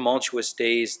very tumultuous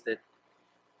days, that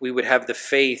we would have the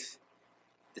faith,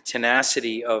 the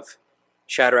tenacity of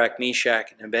Shadrach,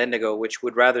 Meshach, and Abednego, which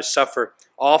would rather suffer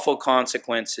awful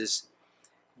consequences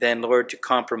than, Lord, to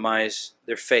compromise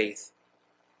their faith,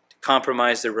 to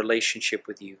compromise their relationship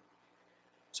with you.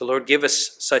 So, Lord, give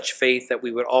us such faith that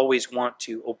we would always want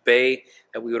to obey,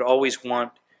 that we would always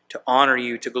want to honor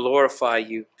you, to glorify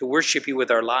you, to worship you with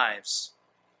our lives.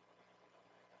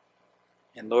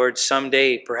 And Lord,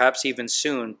 someday, perhaps even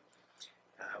soon,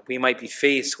 we might be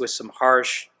faced with some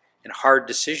harsh and hard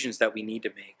decisions that we need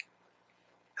to make.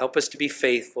 Help us to be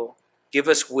faithful. Give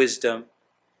us wisdom.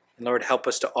 And Lord, help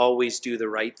us to always do the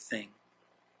right thing.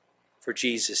 For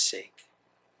Jesus' sake.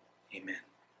 Amen.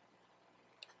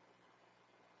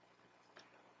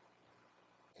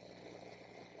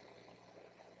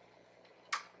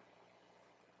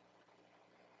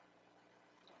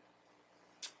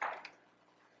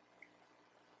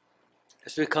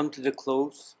 As we come to the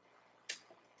close,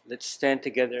 let's stand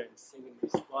together and sing in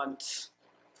response.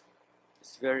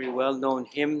 This very well-known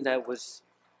hymn that was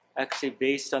actually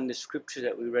based on the scripture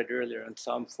that we read earlier on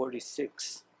Psalm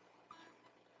 46.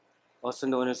 Also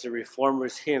known as the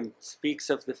Reformer's Hymn, speaks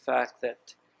of the fact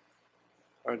that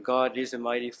our God is a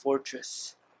mighty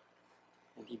fortress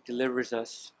and He delivers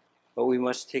us, but we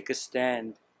must take a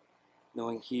stand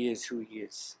knowing He is who He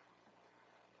is.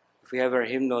 If we have our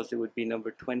hymnals, it would be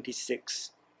number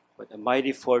 26. But a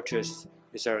mighty fortress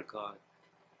is our God.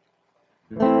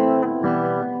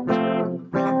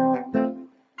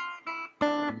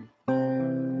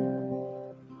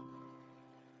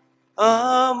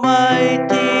 A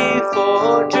mighty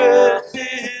fortress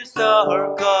is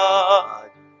our God,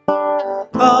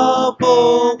 a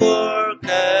bulwark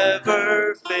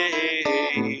never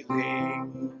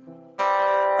failing.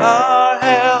 Our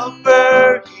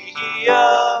helper, He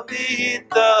amid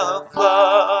the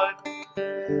flood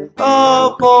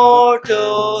of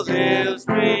mortal ills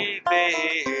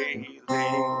prevailing.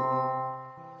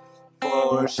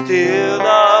 For still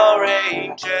our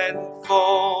ancient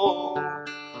foe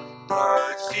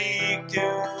but seek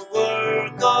to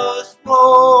work us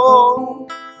woe.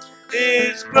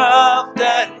 His craft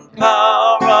and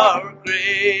power are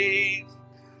great,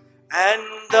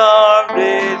 and armed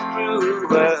with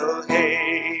cruel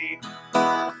hate.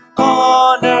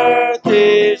 On earth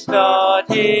is not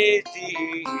His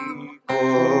equal.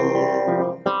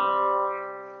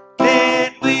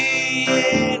 Did we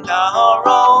in our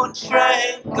own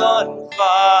strength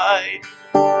confide,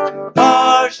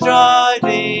 our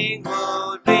striving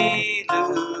would be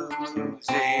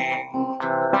losing.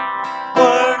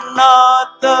 Were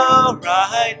not the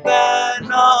right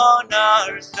man on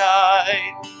our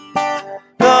side,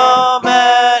 the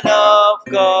man of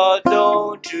God's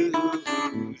own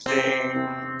choosing.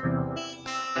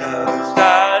 Just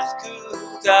as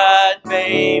good that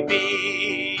may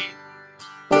be,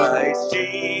 Christ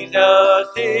Jesus,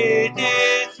 it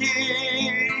is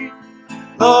He,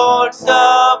 Lord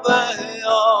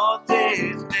Sabaoth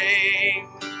His name,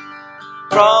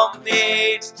 from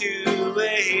age to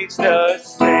age the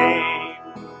same,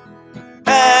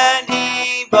 and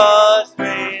He must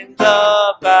win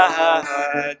the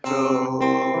battle.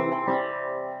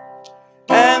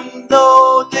 And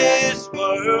though this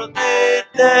world with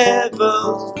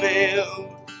devils filled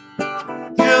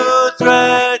should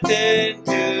threaten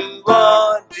to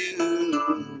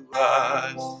undo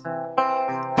us,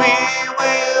 we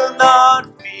will not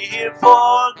fear,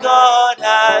 for God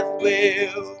hath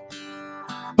willed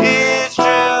His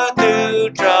truth to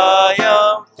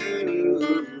triumph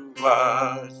through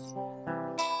us.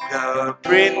 The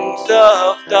Prince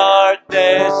of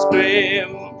Darkness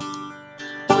grim,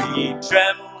 we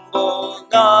tremble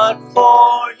not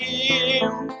for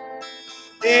Him.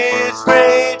 His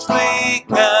rage we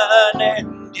can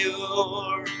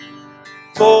endure,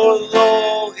 for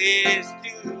lo, His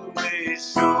doom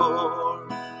is sure.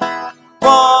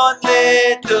 One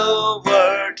little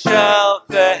word shall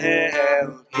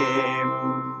fail Him,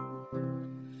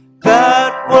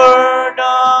 that word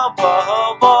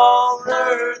above all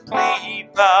earthly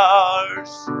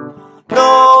powers.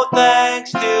 No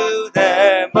thanks to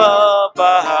them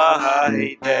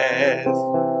abideth.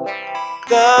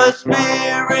 The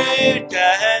Spirit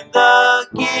and the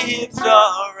gifts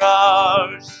are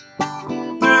ours,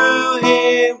 through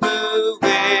Him who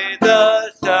with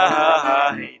us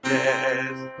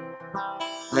abideth.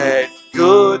 Let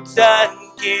goods and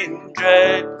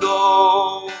kindred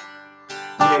go,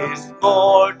 this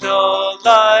mortal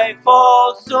life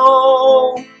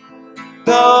also.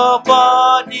 The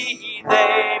body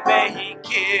they may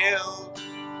kill,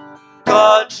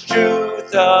 God's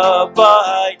truth above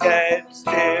yet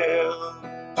still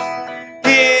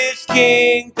His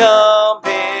kingdom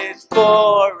is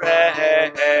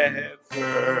forever.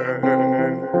 Amen.